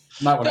piece.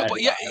 Might want to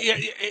but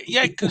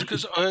yeah,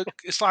 because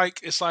it's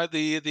like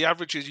the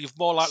average is you're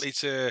more likely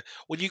to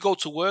when you go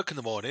to work in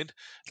the morning.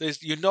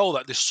 You know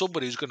that there's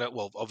somebody who's gonna.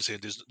 Well, obviously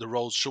the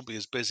roads shouldn't be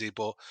as busy,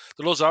 but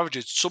the laws of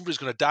averages, somebody's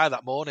gonna die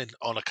that morning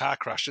on a car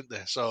crash, isn't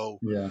there? So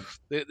yeah.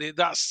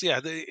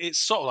 It's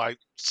sort of like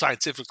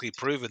scientifically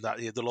proven that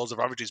the laws of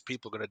averages,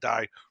 people are going to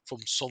die from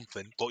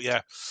something. But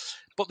yeah,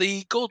 but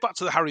goes back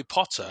to the Harry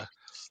Potter.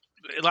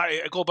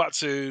 Like I go back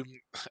to,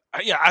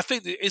 I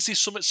think is there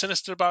something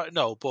sinister about it?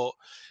 No, but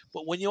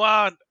when you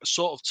are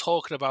sort of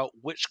talking about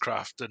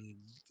witchcraft, and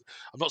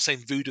I'm not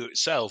saying voodoo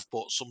itself,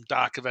 but some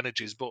darker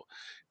energies, but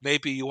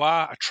maybe you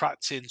are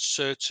attracting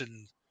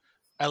certain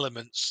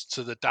elements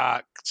to the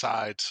dark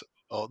side,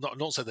 or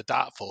not say the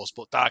dark force,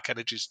 but dark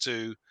energies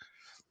to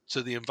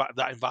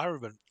that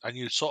environment, and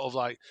you're sort of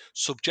like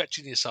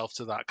subjecting yourself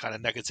to that kind of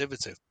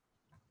negativity.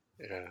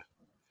 Yeah.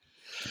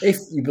 If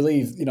you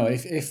believe,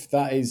 if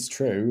that is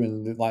true,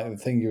 and like the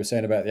thing you were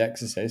saying about The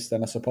Exorcist,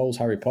 then I suppose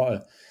Harry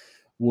Potter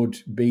would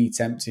be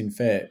tempting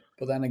fate.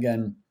 But then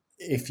again,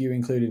 if you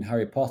include in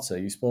Harry Potter,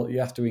 you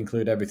have to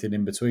include everything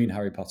in between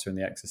Harry Potter and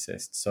The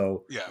Exorcist.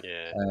 So Yeah.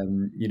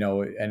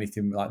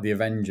 anything like the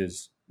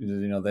Avengers,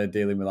 they're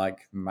dealing with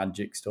like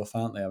magic stuff,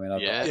 aren't they? I mean,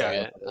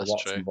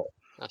 That's true. But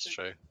That's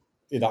true.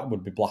 that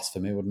would be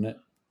blasphemy, wouldn't it?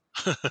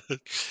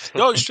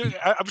 No, it's true.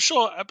 I'm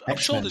sure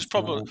X-Men, there's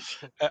probably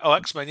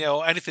X-Men, yeah,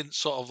 or anything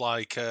sort of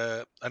like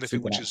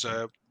anything which is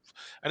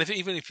anything.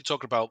 Even if you're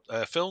talking about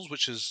films,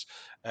 which is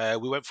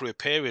we went through a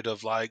period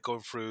of like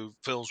going through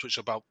films which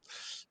are about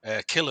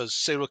killers,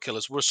 serial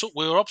killers.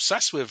 We're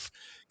obsessed with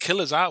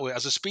killers, aren't we?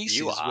 As a species,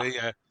 You are.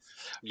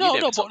 I love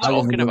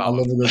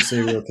a good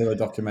serial killer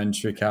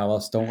documentary,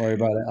 Carlos. Don't worry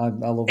about it. I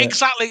love it.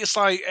 Exactly. It's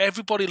like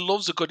everybody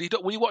loves a good.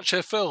 When you watch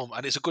a film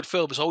and it's a good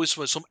film, it's always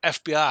some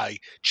FBI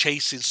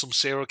chasing some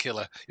serial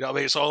killer. You know what I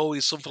mean? It's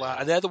always something like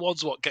that. And they're the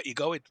ones what get you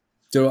going.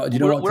 Do you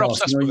know what, we're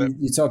Carlos? obsessed with it.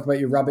 You talk about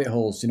your rabbit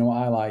holes. You know what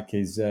I like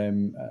is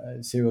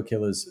serial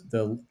killers,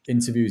 the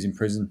interviews in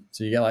prison.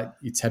 So you get like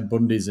your Ted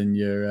Bundys and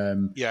your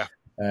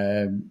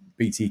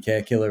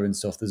BTK killer and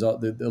stuff. There's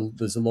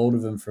a load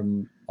of them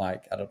from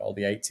like I don't know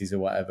the 80s or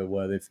whatever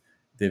where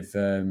they've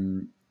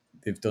done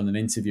an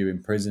interview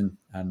in prison,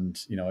 and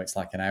it's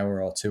like an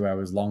hour or 2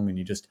 hours long, and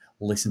you just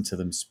listen to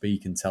them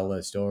speak and tell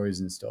their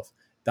stories and stuff.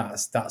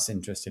 That's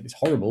interesting. It's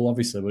horrible,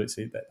 obviously, but it's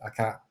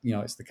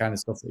the kind of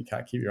stuff that you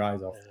can't keep your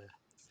eyes off.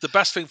 The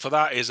best thing for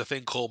that is a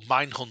thing called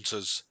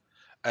Mindhunters,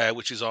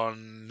 which is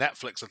on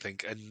Netflix, I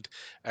think. And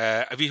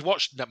have you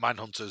watched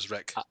Mindhunters,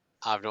 Rick?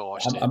 I've not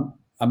watched it.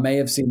 I may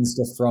have seen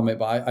stuff from it,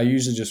 but I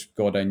usually just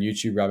go down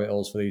YouTube rabbit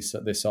holes for this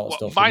sort of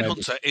stuff.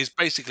 Mindhunter is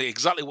basically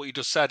exactly what you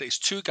just said. It's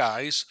two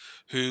guys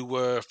who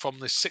were from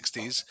the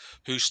 60s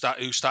who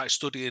started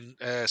studying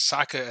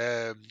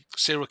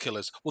serial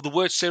killers. Well, the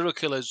word serial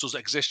killers doesn't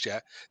exist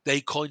yet.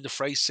 They coined the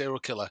phrase serial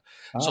killer.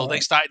 So they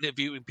started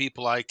interviewing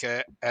people like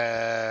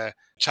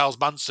Charles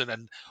Manson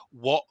and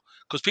what...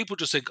 Because people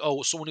just think,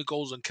 oh, someone who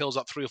goes and kills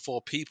up 3 or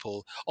 4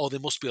 people, oh, they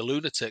must be a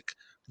lunatic.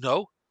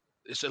 No.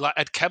 It's like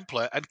Ed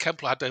Kempler. Ed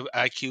Kempler had an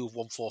IQ of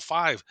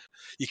 145.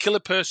 You kill a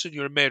person,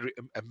 you're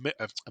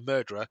a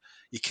murderer.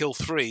 You kill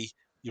 3,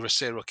 you're a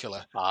serial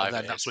killer. And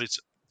then that's what it's...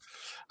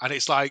 And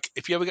it's like,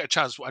 if you ever get a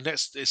chance, and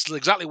it's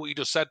exactly what you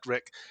just said,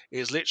 Rick,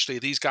 is literally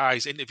these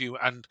guys interview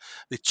and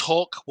they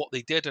talk what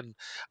they did. And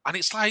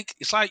it's like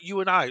you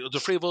and I, the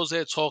 3 of us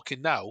here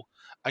talking now,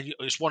 and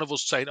it's one of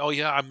us saying, oh,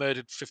 yeah, I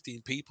murdered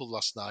 15 people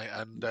last night.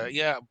 And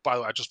yeah, by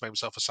the way, I just made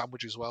myself a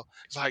sandwich as well.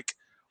 It's like,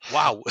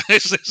 wow,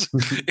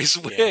 it's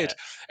weird.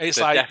 Yeah. It's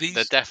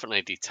they're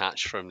definitely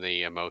detached from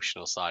the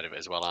emotional side of it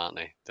as well, aren't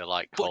they? They're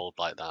like cold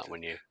like that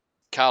when you...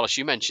 Carlos,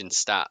 you mentioned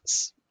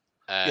stats.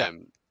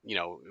 You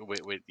know,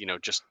 with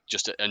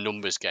just a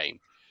numbers game.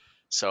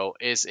 So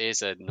is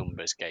a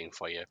numbers game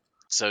for you.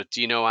 So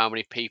do you know how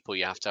many people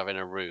you have to have in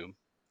a room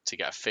to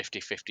get a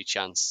 50-50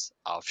 chance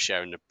of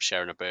sharing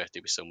a birthday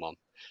with someone?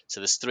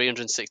 So there's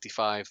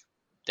 365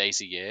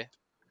 days a year.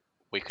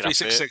 We could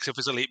 366 if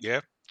it's a leap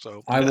year.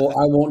 So I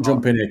won't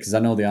jump in here because I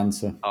know the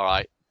answer. All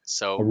right.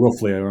 So or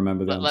roughly, I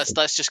remember the answer.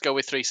 Let's just go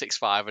with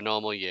 365, a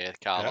normal year,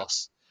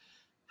 Carlos.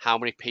 Yeah. How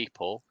many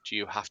people do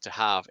you have to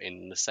have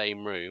in the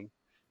same room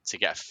to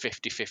get a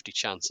 50-50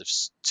 chance of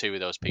 2 of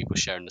those people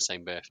sharing the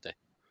same birthday?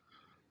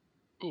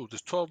 Oh,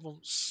 there's 12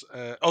 months.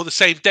 The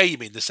same day, you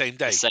mean? The same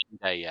day? The same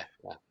day, yeah.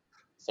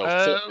 So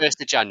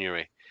 1st of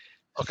January,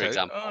 for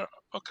example.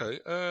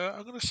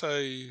 I'm going to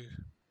say...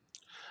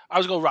 I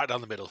was going right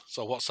down the middle.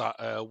 So what's that?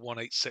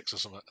 186 or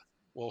something?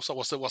 Well, so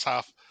what's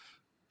half?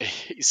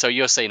 So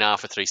you're saying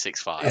half of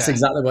 365. That's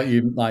exactly what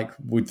you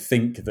would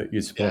think that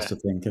you're supposed to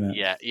think, isn't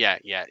it?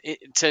 Yeah.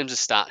 In terms of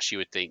stats, you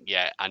would think,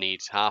 I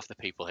need half the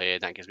people here.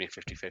 That gives me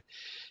 50-50.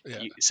 Yeah.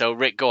 So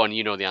Rick, go on.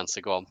 You know the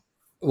answer. Go on.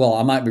 Well,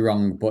 I might be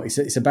wrong, but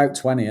it's about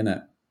 20, isn't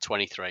it?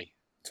 23.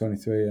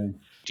 23, yeah.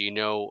 Do you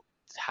know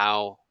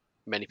how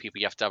many people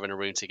you have to have in a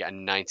room to get a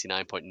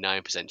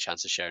 99.9%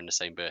 chance of sharing the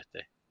same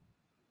birthday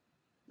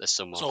as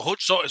someone? So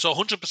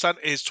 100%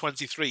 is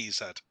 23, you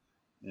said?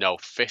 No,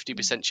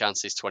 50%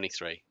 chance is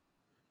 23.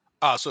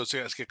 So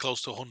let's get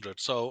close to 100.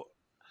 So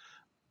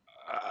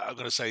I'm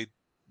going to say,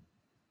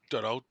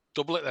 don't know,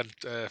 double it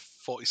then,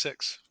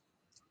 46.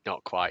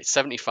 Not quite.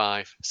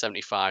 75.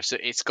 So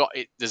it's got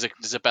it. There's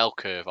a bell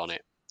curve on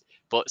it,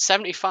 but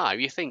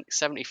 75. You think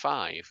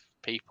 75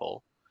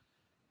 people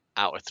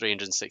out of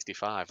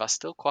 365? That's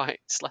still quite.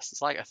 It's less.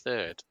 It's like a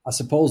third. I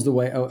suppose the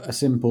way a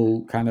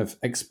simple kind of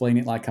explain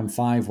it like I'm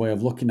 5 way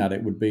of looking at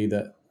it would be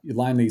that you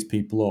line these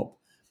people up.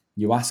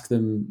 You ask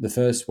them the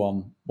first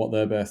one what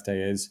their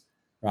birthday is,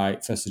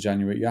 right? 1st of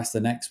January. You ask the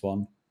next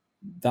one.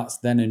 That's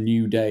then a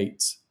new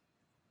date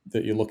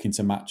that you're looking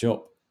to match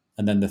up.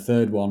 And then the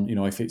third one,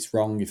 if it's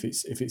wrong, if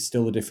it's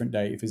still a different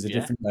date, if it's a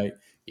different date,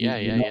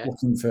 you're not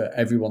looking for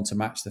everyone to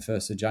match the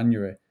 1st of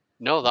January.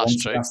 No, that's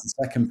Once true. you ask the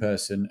second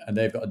person and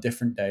they've got a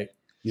different date,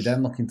 you're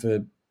then looking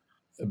for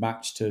a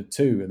match to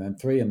 2 and then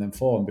 3 and then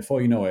 4. And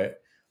before you know it,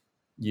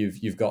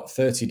 you've got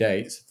 30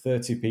 dates,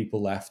 30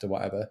 people left or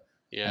whatever.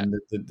 Yeah. And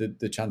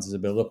the chances are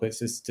built up.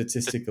 It's a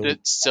statistical. The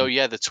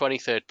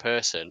 23rd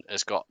person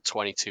has got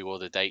 22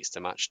 other dates to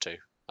match to,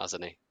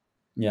 hasn't he?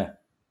 Yeah.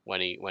 When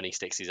he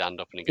sticks his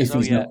hand up and he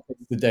goes, if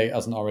the date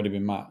hasn't already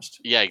been matched.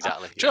 Yeah,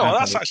 exactly.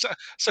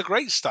 That's a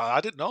great start. I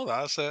didn't know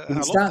that. If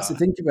you start to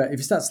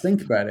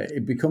think about it,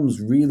 it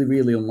becomes really,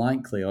 really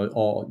unlikely,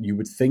 or you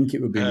would think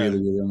it would be really,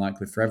 really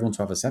unlikely for everyone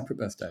to have a separate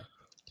birthday.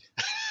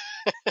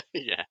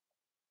 Yeah.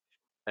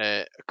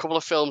 A couple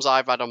of films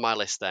I've had on my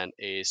list then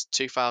is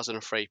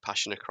 2003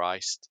 Passion of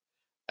Christ,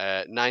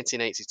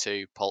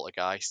 1982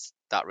 Poltergeist.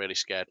 That really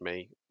scared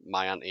me.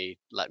 My auntie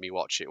let me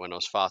watch it when I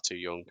was far too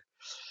young.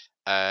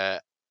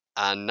 And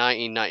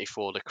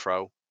 1994 The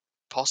Crow,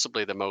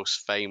 possibly the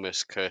most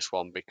famous cursed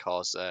one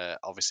because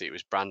obviously it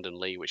was Brandon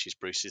Lee, which is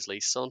Bruce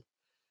Lee's son.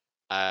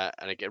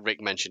 And again, Rick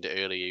mentioned it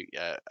earlier,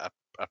 a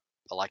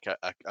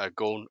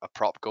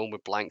prop gun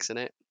with blanks in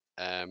it.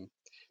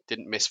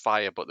 Didn't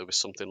misfire, but there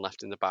was something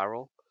left in the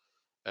barrel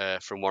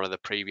from one of the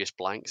previous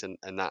blanks, and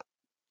that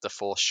the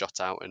force shot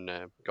out and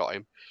got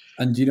him.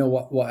 And do you know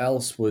what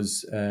else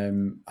was?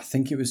 I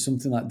think it was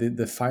something like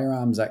the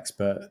firearms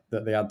expert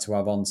that they had to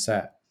have on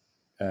set.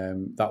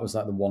 That was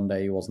like the one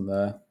day he wasn't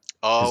there.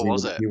 Oh,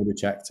 was it? He would have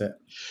checked it.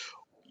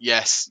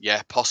 Yes,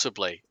 yeah,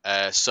 possibly.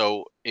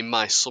 So in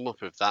my sum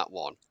up of that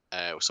one,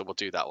 so we'll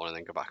do that one and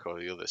then go back over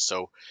the others.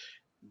 So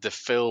the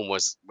film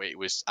was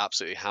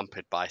absolutely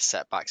hampered by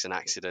setbacks and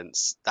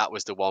accidents. That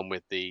was the one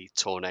with the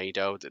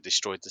tornado that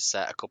destroyed the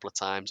set a couple of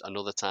times.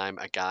 Another time,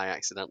 a guy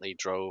accidentally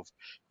drove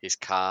his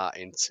car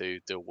into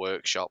the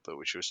workshop,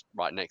 which was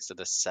right next to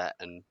the set,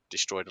 and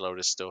destroyed a load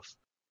of stuff.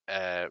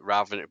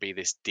 Rather than it be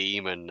this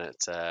demon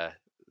that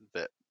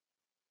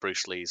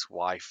Bruce Lee's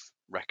wife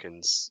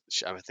reckons,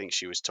 I think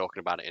she was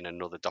talking about it in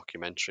another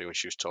documentary when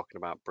she was talking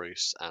about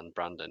Bruce and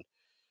Brandon,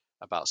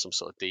 about some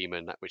sort of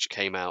demon which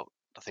came out,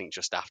 I think,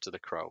 just after The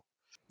Crow.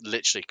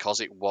 Literally,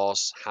 because it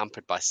was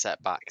hampered by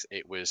setbacks,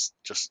 it was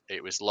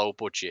low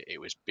budget,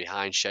 it was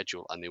behind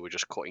schedule, and they were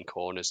just cutting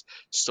corners.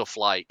 Stuff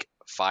like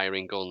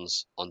firing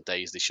guns on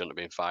days they shouldn't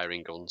have been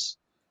firing guns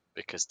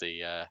because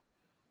the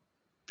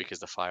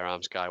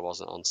firearms guy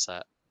wasn't on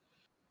set.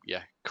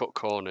 Yeah, cut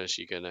corners.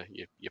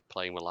 You're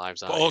playing with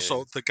lives. But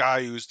also the guy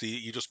you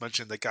just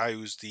mentioned, the guy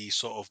who's the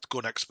sort of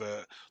gun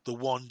expert, the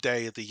one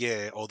day of the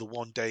year or the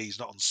one day he's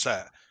not on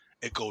set,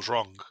 it goes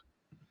wrong.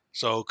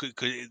 So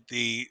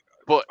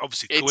but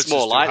obviously it's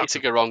more likely to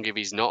go wrong if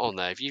he's not on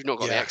there. If you've not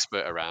got the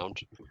expert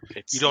around,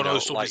 you don't know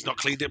if somebody's not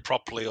cleaned it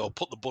properly or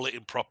put the bullet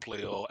in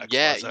properly or X,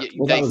 yeah.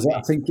 Well, that was it.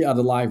 I think it had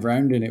a live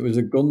round in it. It was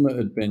a gun that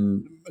had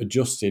been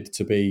adjusted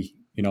to be,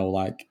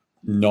 like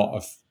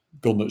not a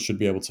gun that should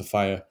be able to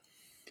fire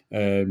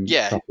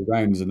proper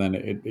rounds, and then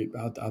it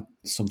had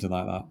something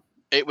like that.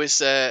 It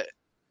was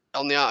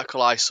on the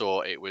article I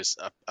saw. It was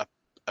a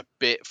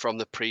bit from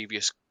the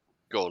previous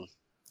gun.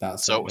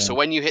 So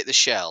when you hit the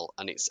shell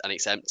and it's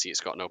empty,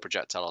 it's got no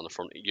projectile on the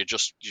front.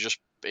 It's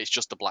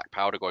just the black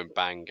powder going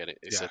bang, and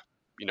it's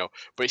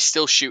but it's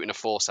still shooting a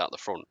force out the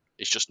front.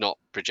 It's just not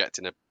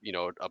projecting a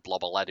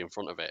blob of lead in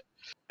front of it.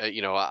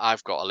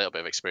 I've got a little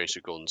bit of experience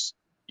with guns.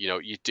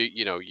 You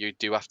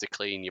do have to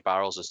clean your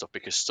barrels and stuff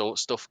because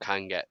stuff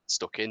can get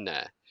stuck in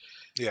there.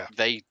 Yeah.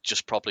 They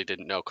just probably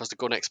didn't know because the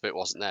gun expert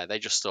wasn't there. They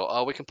just thought,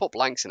 oh, we can put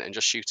blanks in it and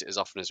just shoot it as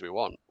often as we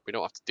want. We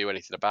don't have to do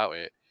anything about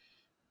it,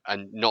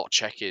 and not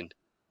checking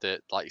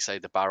like you say,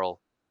 the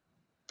barrel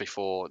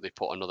before they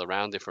put another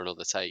round in for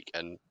another take.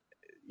 And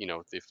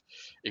if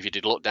you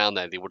did look down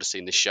there, they would have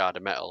seen this shard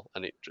of metal,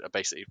 and it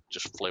basically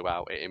just flew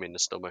out, hit him in the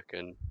stomach,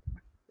 and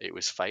it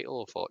was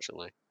fatal,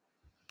 unfortunately.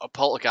 A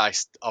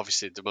Poltergeist,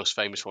 obviously the most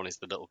famous one is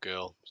the little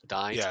girl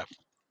died. Yeah.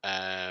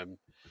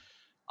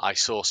 I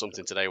saw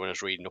something today when I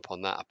was reading up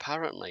on that.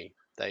 Apparently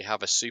they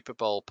have a Super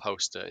Bowl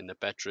poster in the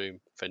bedroom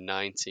for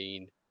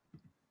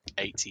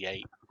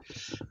 1988.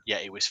 Yeah,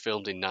 it was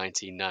filmed in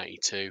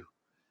 1992.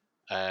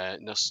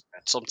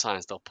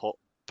 Sometimes they'll put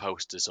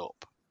posters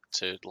up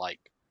to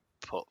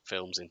put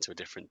films into a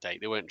different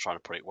date. They weren't trying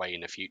to put it way in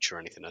the future or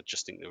anything. I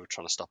just think they were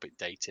trying to stop it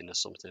dating or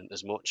something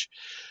as much.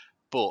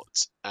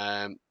 But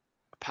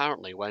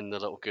apparently when the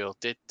little girl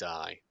did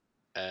die,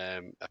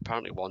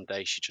 apparently one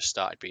day she just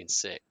started being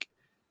sick,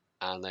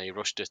 and they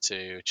rushed her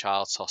to a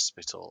child's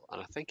hospital,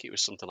 and I think it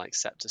was something like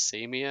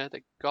septicemia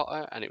that got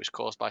her, and it was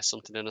caused by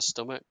something in her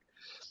stomach.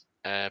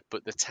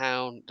 But the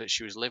town that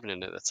she was living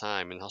in at the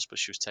time, in the hospital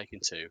she was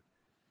taken to,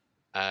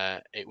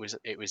 it was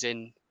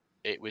in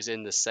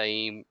the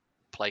same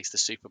place the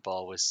Super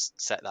Bowl was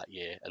set that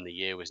year, and the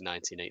year was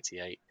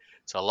 1988.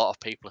 So a lot of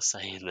people are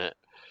saying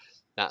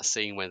that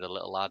scene where the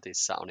little lad is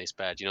sat on his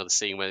bed, the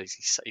scene where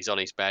he's on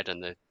his bed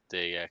and the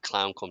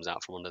clown comes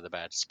out from under the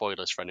bed.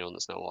 Spoilers for anyone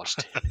that's not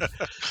watched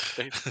it.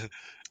 In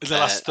the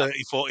last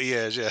 30, 40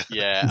 years, yeah.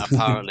 Yeah,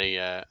 apparently,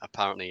 yeah.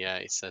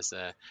 It says,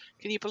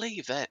 can you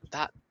believe that?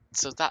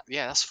 So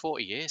that's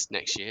 40 years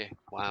next year.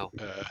 Wow,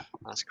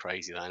 that's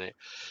crazy, isn't it?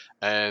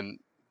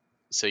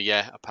 So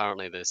yeah,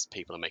 apparently there's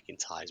people are making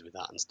ties with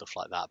that and stuff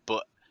like that.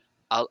 But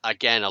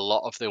again, a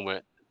lot of them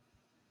were,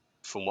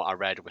 from what I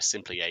read, were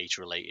simply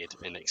age-related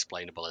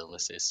inexplainable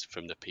illnesses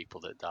from the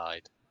people that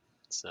died.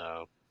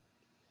 So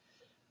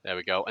there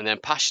we go. And then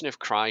Passion of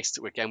Christ,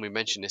 again, we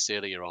mentioned this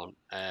earlier on.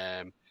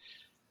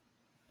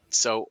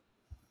 So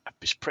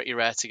it's pretty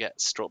rare to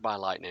get struck by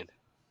lightning,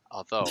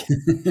 although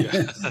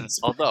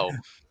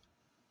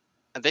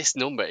this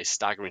number is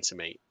staggering to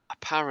me.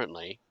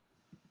 Apparently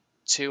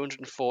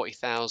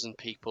 240,000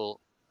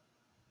 people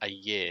a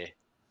year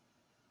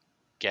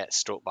get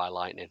struck by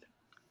lightning.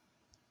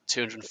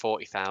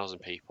 240,000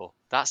 people.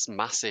 That's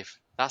massive.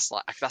 That's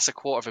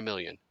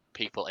 250,000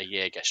 people a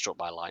year get struck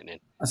by lightning.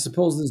 I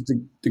suppose there's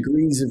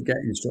degrees of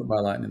getting struck by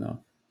lightning, though.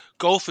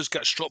 Golfers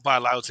get struck by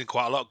lightning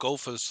quite a lot.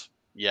 Golfers.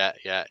 Yeah.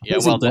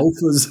 Well,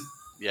 golfers.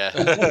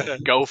 Yeah,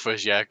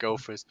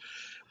 gophers.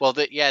 Well,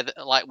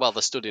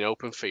 they're stood in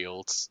open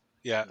fields.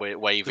 Yeah,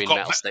 waving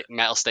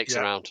metal sticks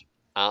around,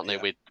 aren't they?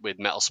 With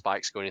metal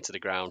spikes going into the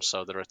ground,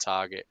 so they're a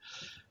target.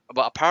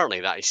 But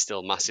apparently that is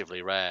still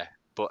massively rare.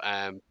 But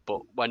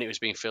when it was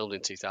being filmed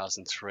in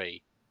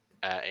 2003,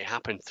 it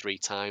happened 3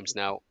 times.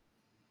 Now,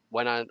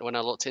 when I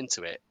looked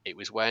into it, it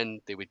was when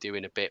they were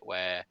doing a bit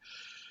where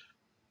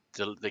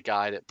the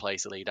guy that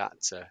plays the lead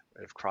actor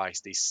of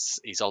Christ,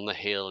 he's on the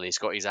hill and he's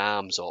got his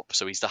arms up,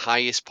 so he's the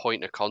highest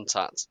point of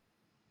contact.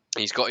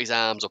 He's got his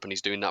arms up and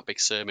he's doing that big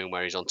sermon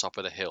where he's on top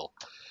of the hill.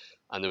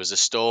 And there was a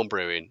storm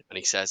brewing, and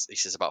he says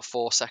about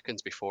 4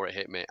 seconds before it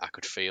hit me, I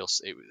could feel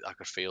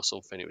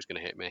something. It was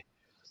going to hit me,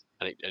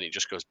 and it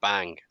just goes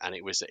bang, and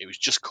it was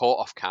just caught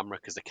off camera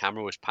because the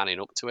camera was panning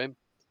up to him,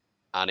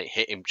 and it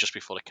hit him just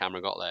before the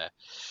camera got there,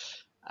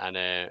 and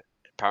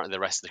apparently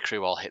the rest of the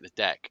crew all hit the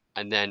deck,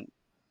 and then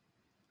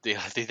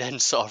they then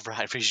sort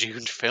of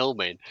resumed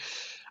filming,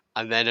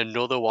 and then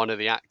another one of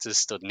the actors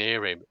stood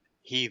near him.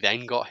 He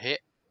then got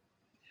hit.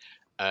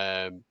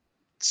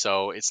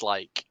 So it's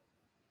like,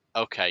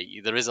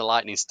 okay, there is a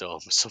lightning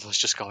storm. Someone's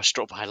just got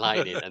struck by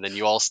lightning, and then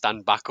you all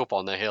stand back up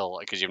on the hill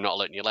because you've not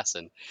learnt your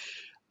lesson.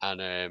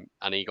 And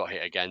he got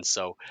hit again.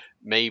 So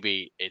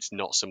maybe it's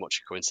not so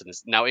much a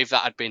coincidence. Now, if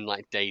that had been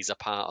like days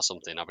apart or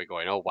something, I'd be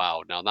going, oh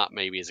wow, now that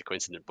maybe is a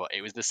coincidence. But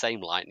it was the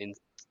same lightning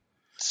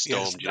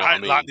storm. Yes, Do you know what I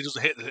mean? lightning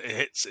doesn't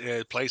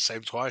hit place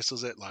same twice,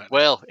 does it? Lightning.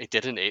 Well, it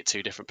didn't. It hit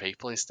two different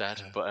people instead.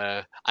 Yeah.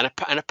 But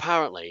and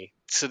apparently,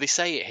 so they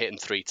say it hit him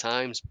 3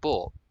 times.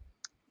 But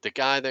the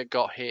guy that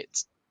got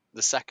hit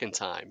the second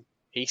time,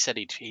 he said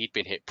he'd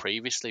been hit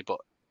previously, but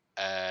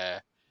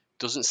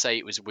doesn't say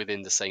it was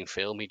within the same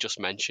film. He just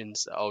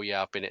mentions, oh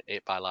yeah, I've been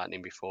hit by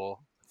lightning before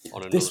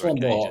on another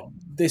occasion.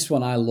 This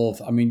one I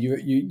love. I mean,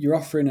 you're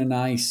offering a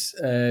nice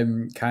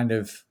kind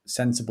of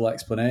sensible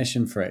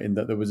explanation for it, in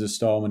that there was a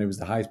storm and it was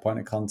the highest point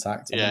of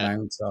contact on the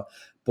mount.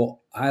 But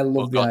I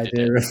love the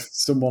idea of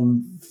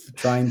someone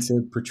trying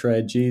to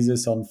portray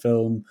Jesus on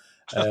film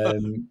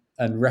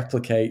and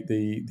replicate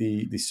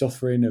the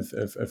suffering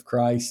of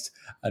Christ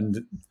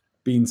and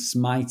being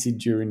smited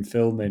during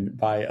filming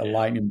by a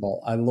lightning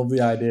bolt. I love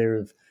the idea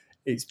of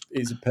it's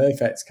a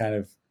perfect kind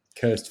of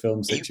cursed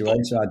film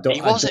situation.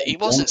 He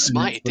wasn't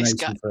smited. This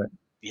guy,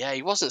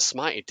 he wasn't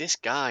smited. This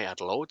guy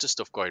had loads of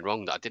stuff going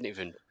wrong that I didn't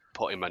even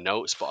put in my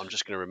notes, but I'm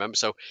just going to remember.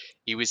 So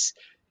he was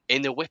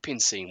in the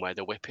whipping scene where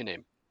they're whipping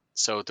him.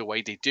 So the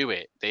way they do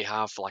it, they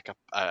have like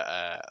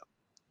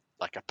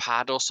a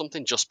pad or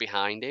something just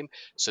behind him,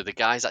 so the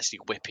guy's actually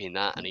whipping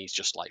that and he's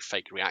just like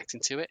fake reacting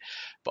to it,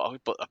 but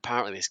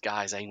apparently this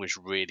guy's aim was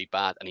really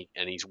bad,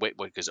 and he's whip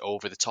goes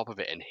over the top of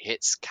it and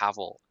hits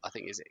Cavill. I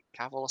think, is it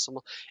Cavill or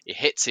someone? It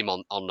hits him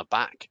on the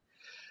back,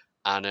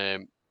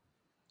 and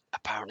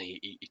apparently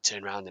he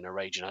turned around in a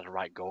rage and had a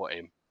right go at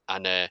him,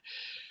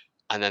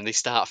 and then they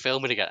start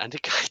filming again, and the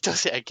guy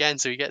does it again,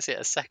 so he gets it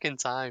a second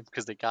time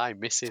because the guy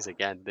misses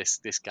again.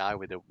 This guy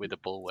with a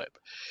bullwhip.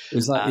 It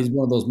was like he's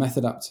one of those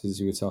method actors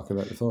you were talking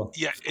about before.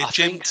 Yeah, I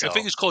think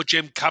it's called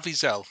Jim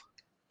Caviezel.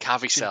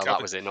 Caviezel,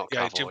 that was it, not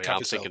Cavill. Yeah,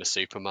 I'm thinking of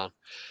Superman.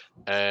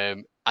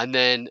 And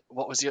then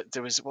what was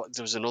there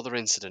was another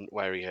incident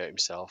where he hurt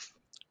himself.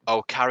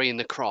 Oh, carrying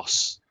the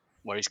cross,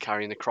 where he's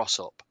carrying the cross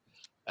up.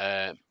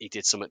 He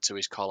did something to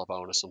his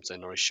collarbone or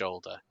something, or his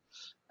shoulder.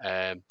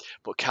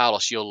 But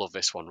Carlos, you'll love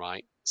this one,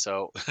 right?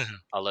 So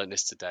I learned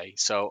this today.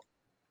 So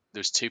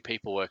there's 2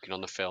 people working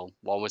on the film.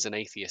 One was an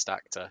atheist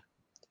actor,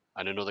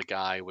 and another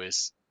guy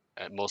was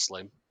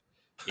Muslim.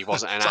 He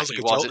wasn't an actor.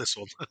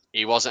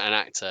 He wasn't an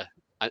actor.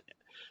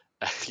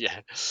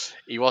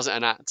 He wasn't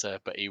an actor,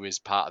 but he was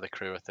part of the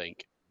crew, I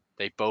think.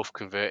 They both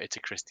converted to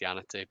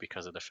Christianity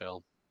because of the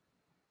film,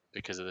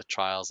 because of the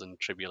trials and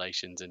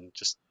tribulations and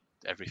just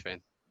everything.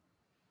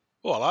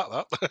 Oh, I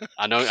like that.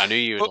 I knew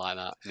you would like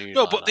that.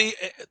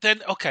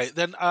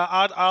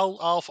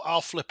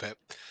 I'll flip it.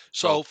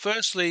 So,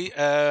 firstly,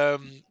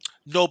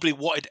 nobody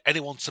wanted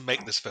anyone to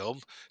make this film,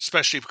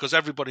 especially because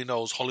everybody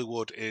knows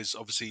Hollywood is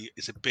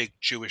a big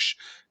Jewish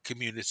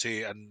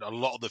community, and a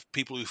lot of the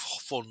people who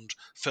fund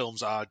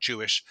films are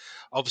Jewish.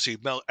 Obviously,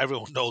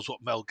 everyone knows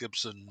what Mel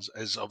Gibson's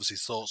is obviously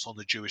thoughts on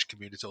the Jewish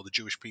community, or the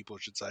Jewish people, I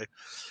should say.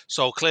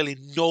 So clearly,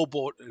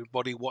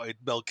 nobody wanted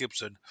Mel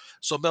Gibson.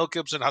 So Mel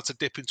Gibson had to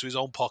dip into his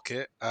own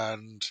pocket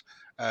and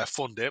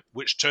fund it,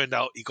 which turned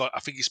out I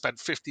think he spent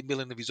 50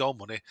 million of his own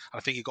money, and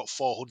I think he got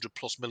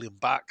 400+ million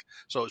back.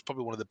 So it's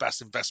probably one of the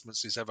best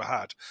investments he's ever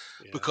had.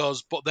 Yeah.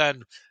 But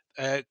then,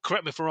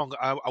 correct me if I'm wrong,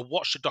 I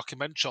watched a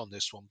documentary on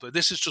this one, but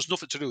this is just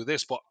nothing to do with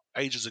this, but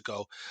ages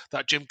ago,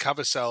 that Jim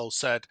Caviezel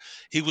said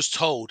he was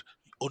told,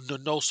 under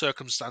no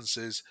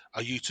circumstances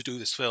are you to do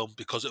this film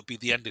because it'll be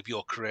the end of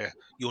your career.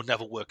 You'll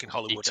never work in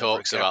Hollywood. He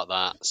talks about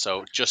that.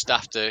 So just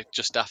after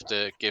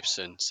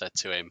Gibson said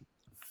to him,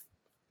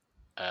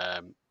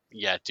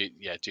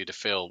 do the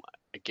film,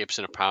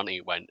 Gibson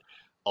apparently went,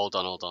 hold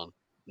on,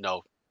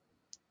 no,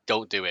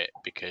 don't do it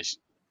because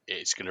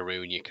it's going to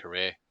ruin your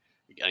career.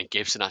 And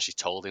Gibson actually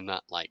told him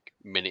that like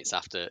minutes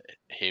after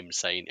him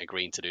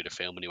agreeing to do the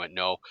film, and he went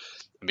no.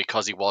 And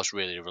because he was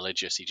really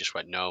religious, he just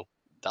went no.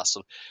 That's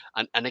some,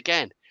 and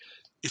again,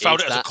 he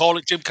found it as a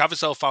calling. Jim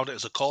Caviezel found it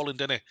as a calling,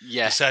 didn't he?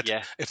 Yeah. He said,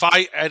 yeah. If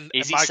I end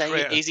is my he saying,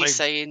 career, is he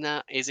saying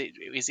that? Is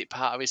it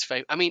part of his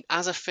faith? I mean,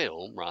 as a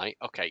film, right?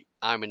 Okay,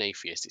 I'm an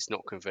atheist. It's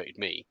not converted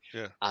me.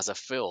 Yeah. As a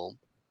film,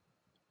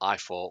 I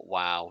thought,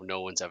 wow,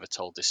 no one's ever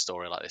told this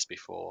story like this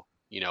before.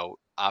 You know,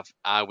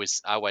 I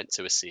went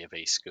to a C of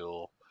E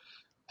school.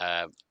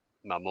 My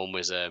mum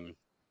was a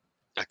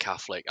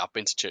Catholic. I've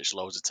been to church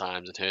loads of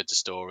times and heard the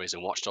stories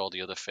and watched all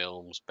the other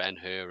films,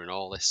 Ben-Hur and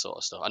all this sort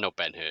of stuff. I know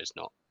Ben-Hur's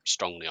not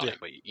strongly on it,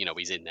 but you know,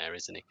 he's in there,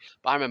 isn't he?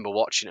 But I remember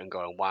watching it and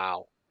going,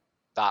 wow,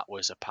 that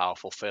was a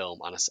powerful film.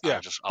 And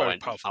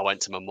I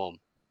went to my mum.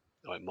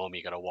 I went, Mum,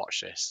 you got to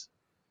watch this.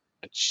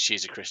 And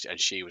she's a Christian, and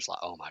she was like,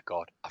 oh my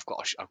God, I've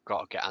got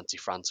to get Auntie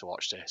Fran to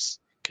watch this.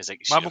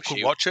 My mum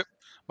could watch it.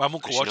 My mum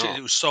could watch it.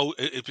 It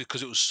was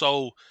because it was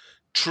so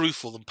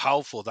truthful and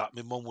powerful that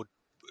my mum would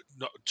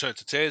not turn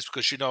to tears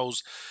because she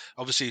knows.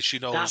 Obviously, she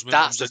knows.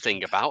 That's the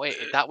thing about it.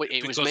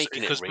 It was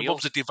making it real.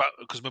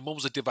 Because my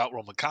mum's a devout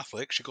Roman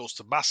Catholic. She goes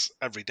to mass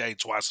every day,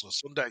 twice on a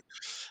Sunday.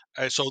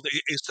 So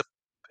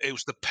it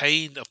was the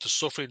pain of the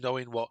suffering,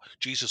 knowing what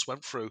Jesus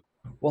went through.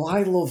 Well,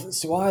 I love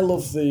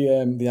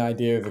the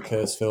idea of a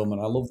cursed film,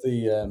 and I love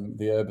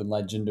the urban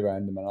legend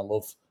around them, and I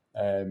love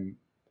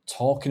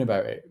talking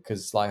about it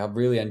because like I've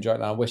really enjoyed it.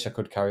 And I wish I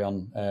could carry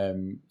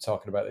on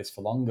talking about this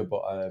for longer,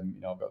 but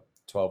I've got a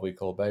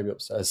 12-week-old baby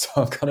upstairs,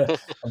 so I've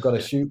got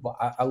to shoot. But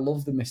I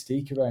love the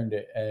mystique around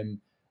it, and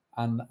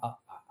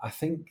I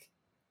think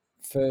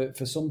for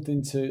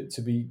something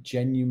to be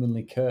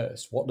genuinely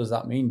cursed, what does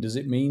that mean? Does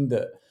it mean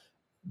that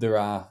there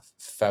are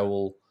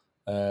foul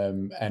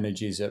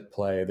energies at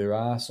play? There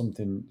are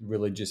something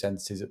religious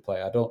entities at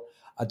play. I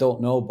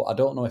don't know, but I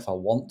don't know if I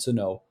want to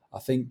know. I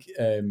think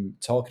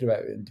talking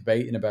about it and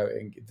debating about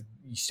it,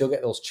 you still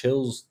get those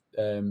chills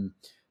down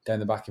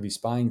the back of your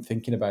spine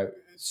thinking about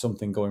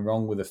something going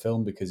wrong with a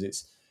film because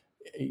it's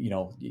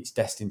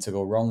destined to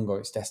go wrong, or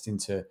it's destined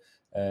to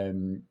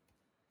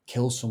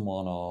kill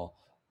someone, or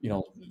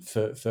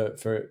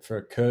for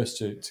a curse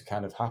to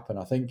kind of happen.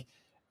 I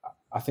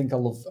think I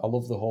love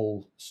the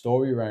whole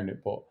story around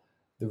it, but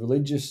the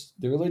religious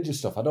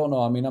stuff, I don't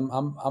know. I mean,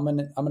 I'm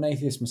an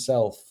atheist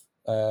myself.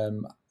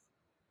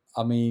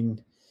 I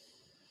mean,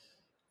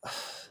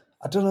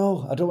 I don't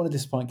know. I don't want to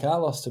disappoint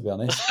Carlos, to be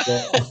honest.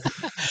 But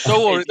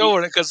don't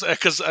worry,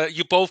 because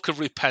you both can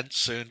repent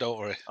soon. Don't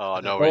worry. Oh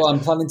no. Well, I'm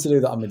planning to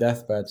do that on my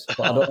deathbed, but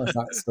I don't know if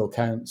that still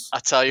counts. I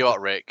tell you what,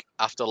 Rick.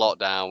 After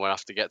lockdown, we'll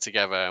have to get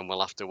together and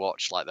we'll have to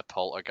watch like the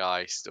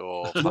Poltergeist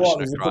or Passion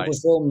There's of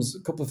Christ. a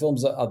couple of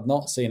films that I've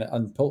not seen it,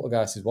 and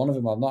Poltergeist is one of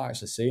them. I've not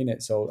actually seen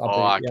it, so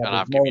I've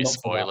given you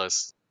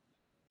spoilers.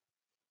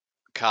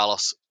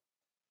 Carlos,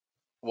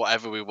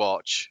 whatever we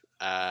watch,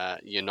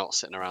 you're not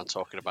sitting around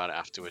talking about it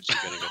afterwards. You're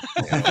going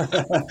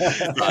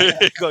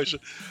to go.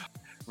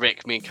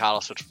 Rick, me and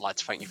Carlos would like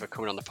to thank you for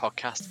coming on the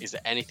podcast. Is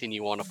there anything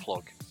you want to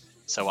plug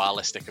so our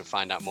listener can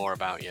find out more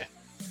about you?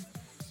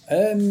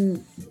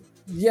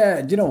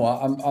 Yeah, do you know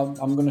what?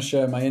 I'm going to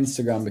share my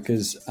Instagram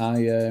because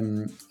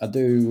I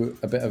do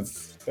a bit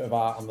of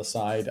art on the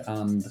side,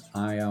 and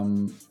I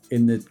am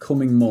in the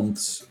coming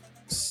months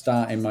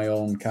starting my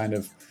own kind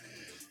of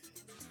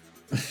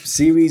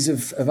series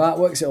of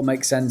artworks. It'll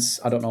make sense,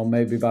 I don't know,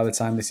 maybe by the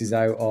time this is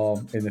out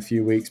or in a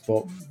few weeks,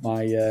 but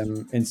my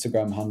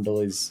Instagram handle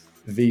is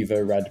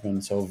Viva Redman,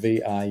 so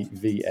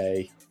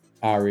VIVA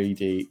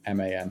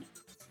REDMAN.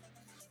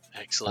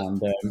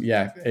 Excellent. And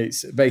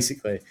it's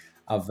basically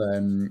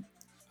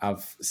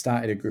I've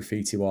started a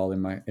graffiti wall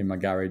in my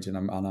garage, and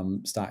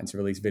I'm starting to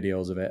release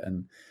videos of it,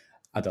 and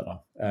I don't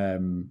know.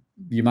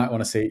 You might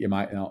want to see it, you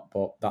might not,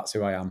 but that's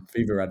who I am.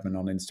 Viva Redman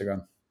on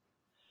Instagram.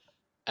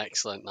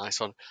 Excellent, nice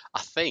one.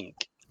 I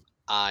think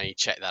I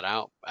checked that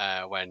out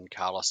when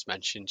Carlos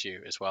mentioned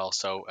you as well.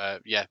 So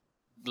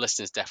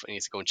listeners definitely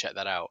need to go and check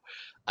that out.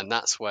 And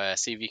that's where,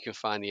 see if you can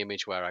find the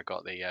image where I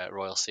got the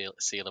Royal Seal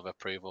of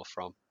Approval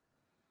from.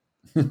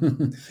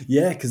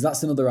 Yeah, because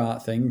that's another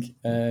art thing.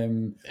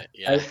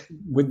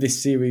 With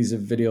this series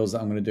of videos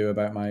that I'm going to do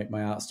about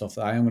my art stuff,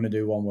 I am going to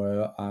do one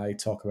where I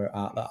talk about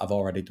art that I've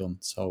already done.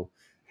 So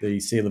the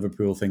Seal of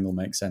Approval thing will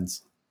make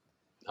sense.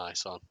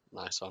 Nice one.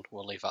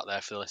 We'll leave that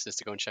there for the listeners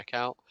to go and check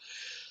out.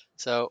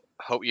 So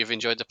hope you've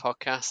enjoyed the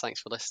podcast.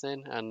 Thanks for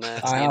listening, and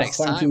see you next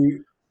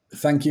time.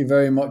 Thank you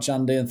very much,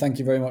 Andy, and thank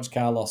you very much,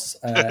 Carlos.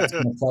 It's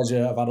been a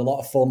pleasure. I've had a lot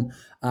of fun,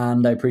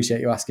 and I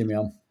appreciate you asking me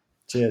on.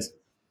 Cheers.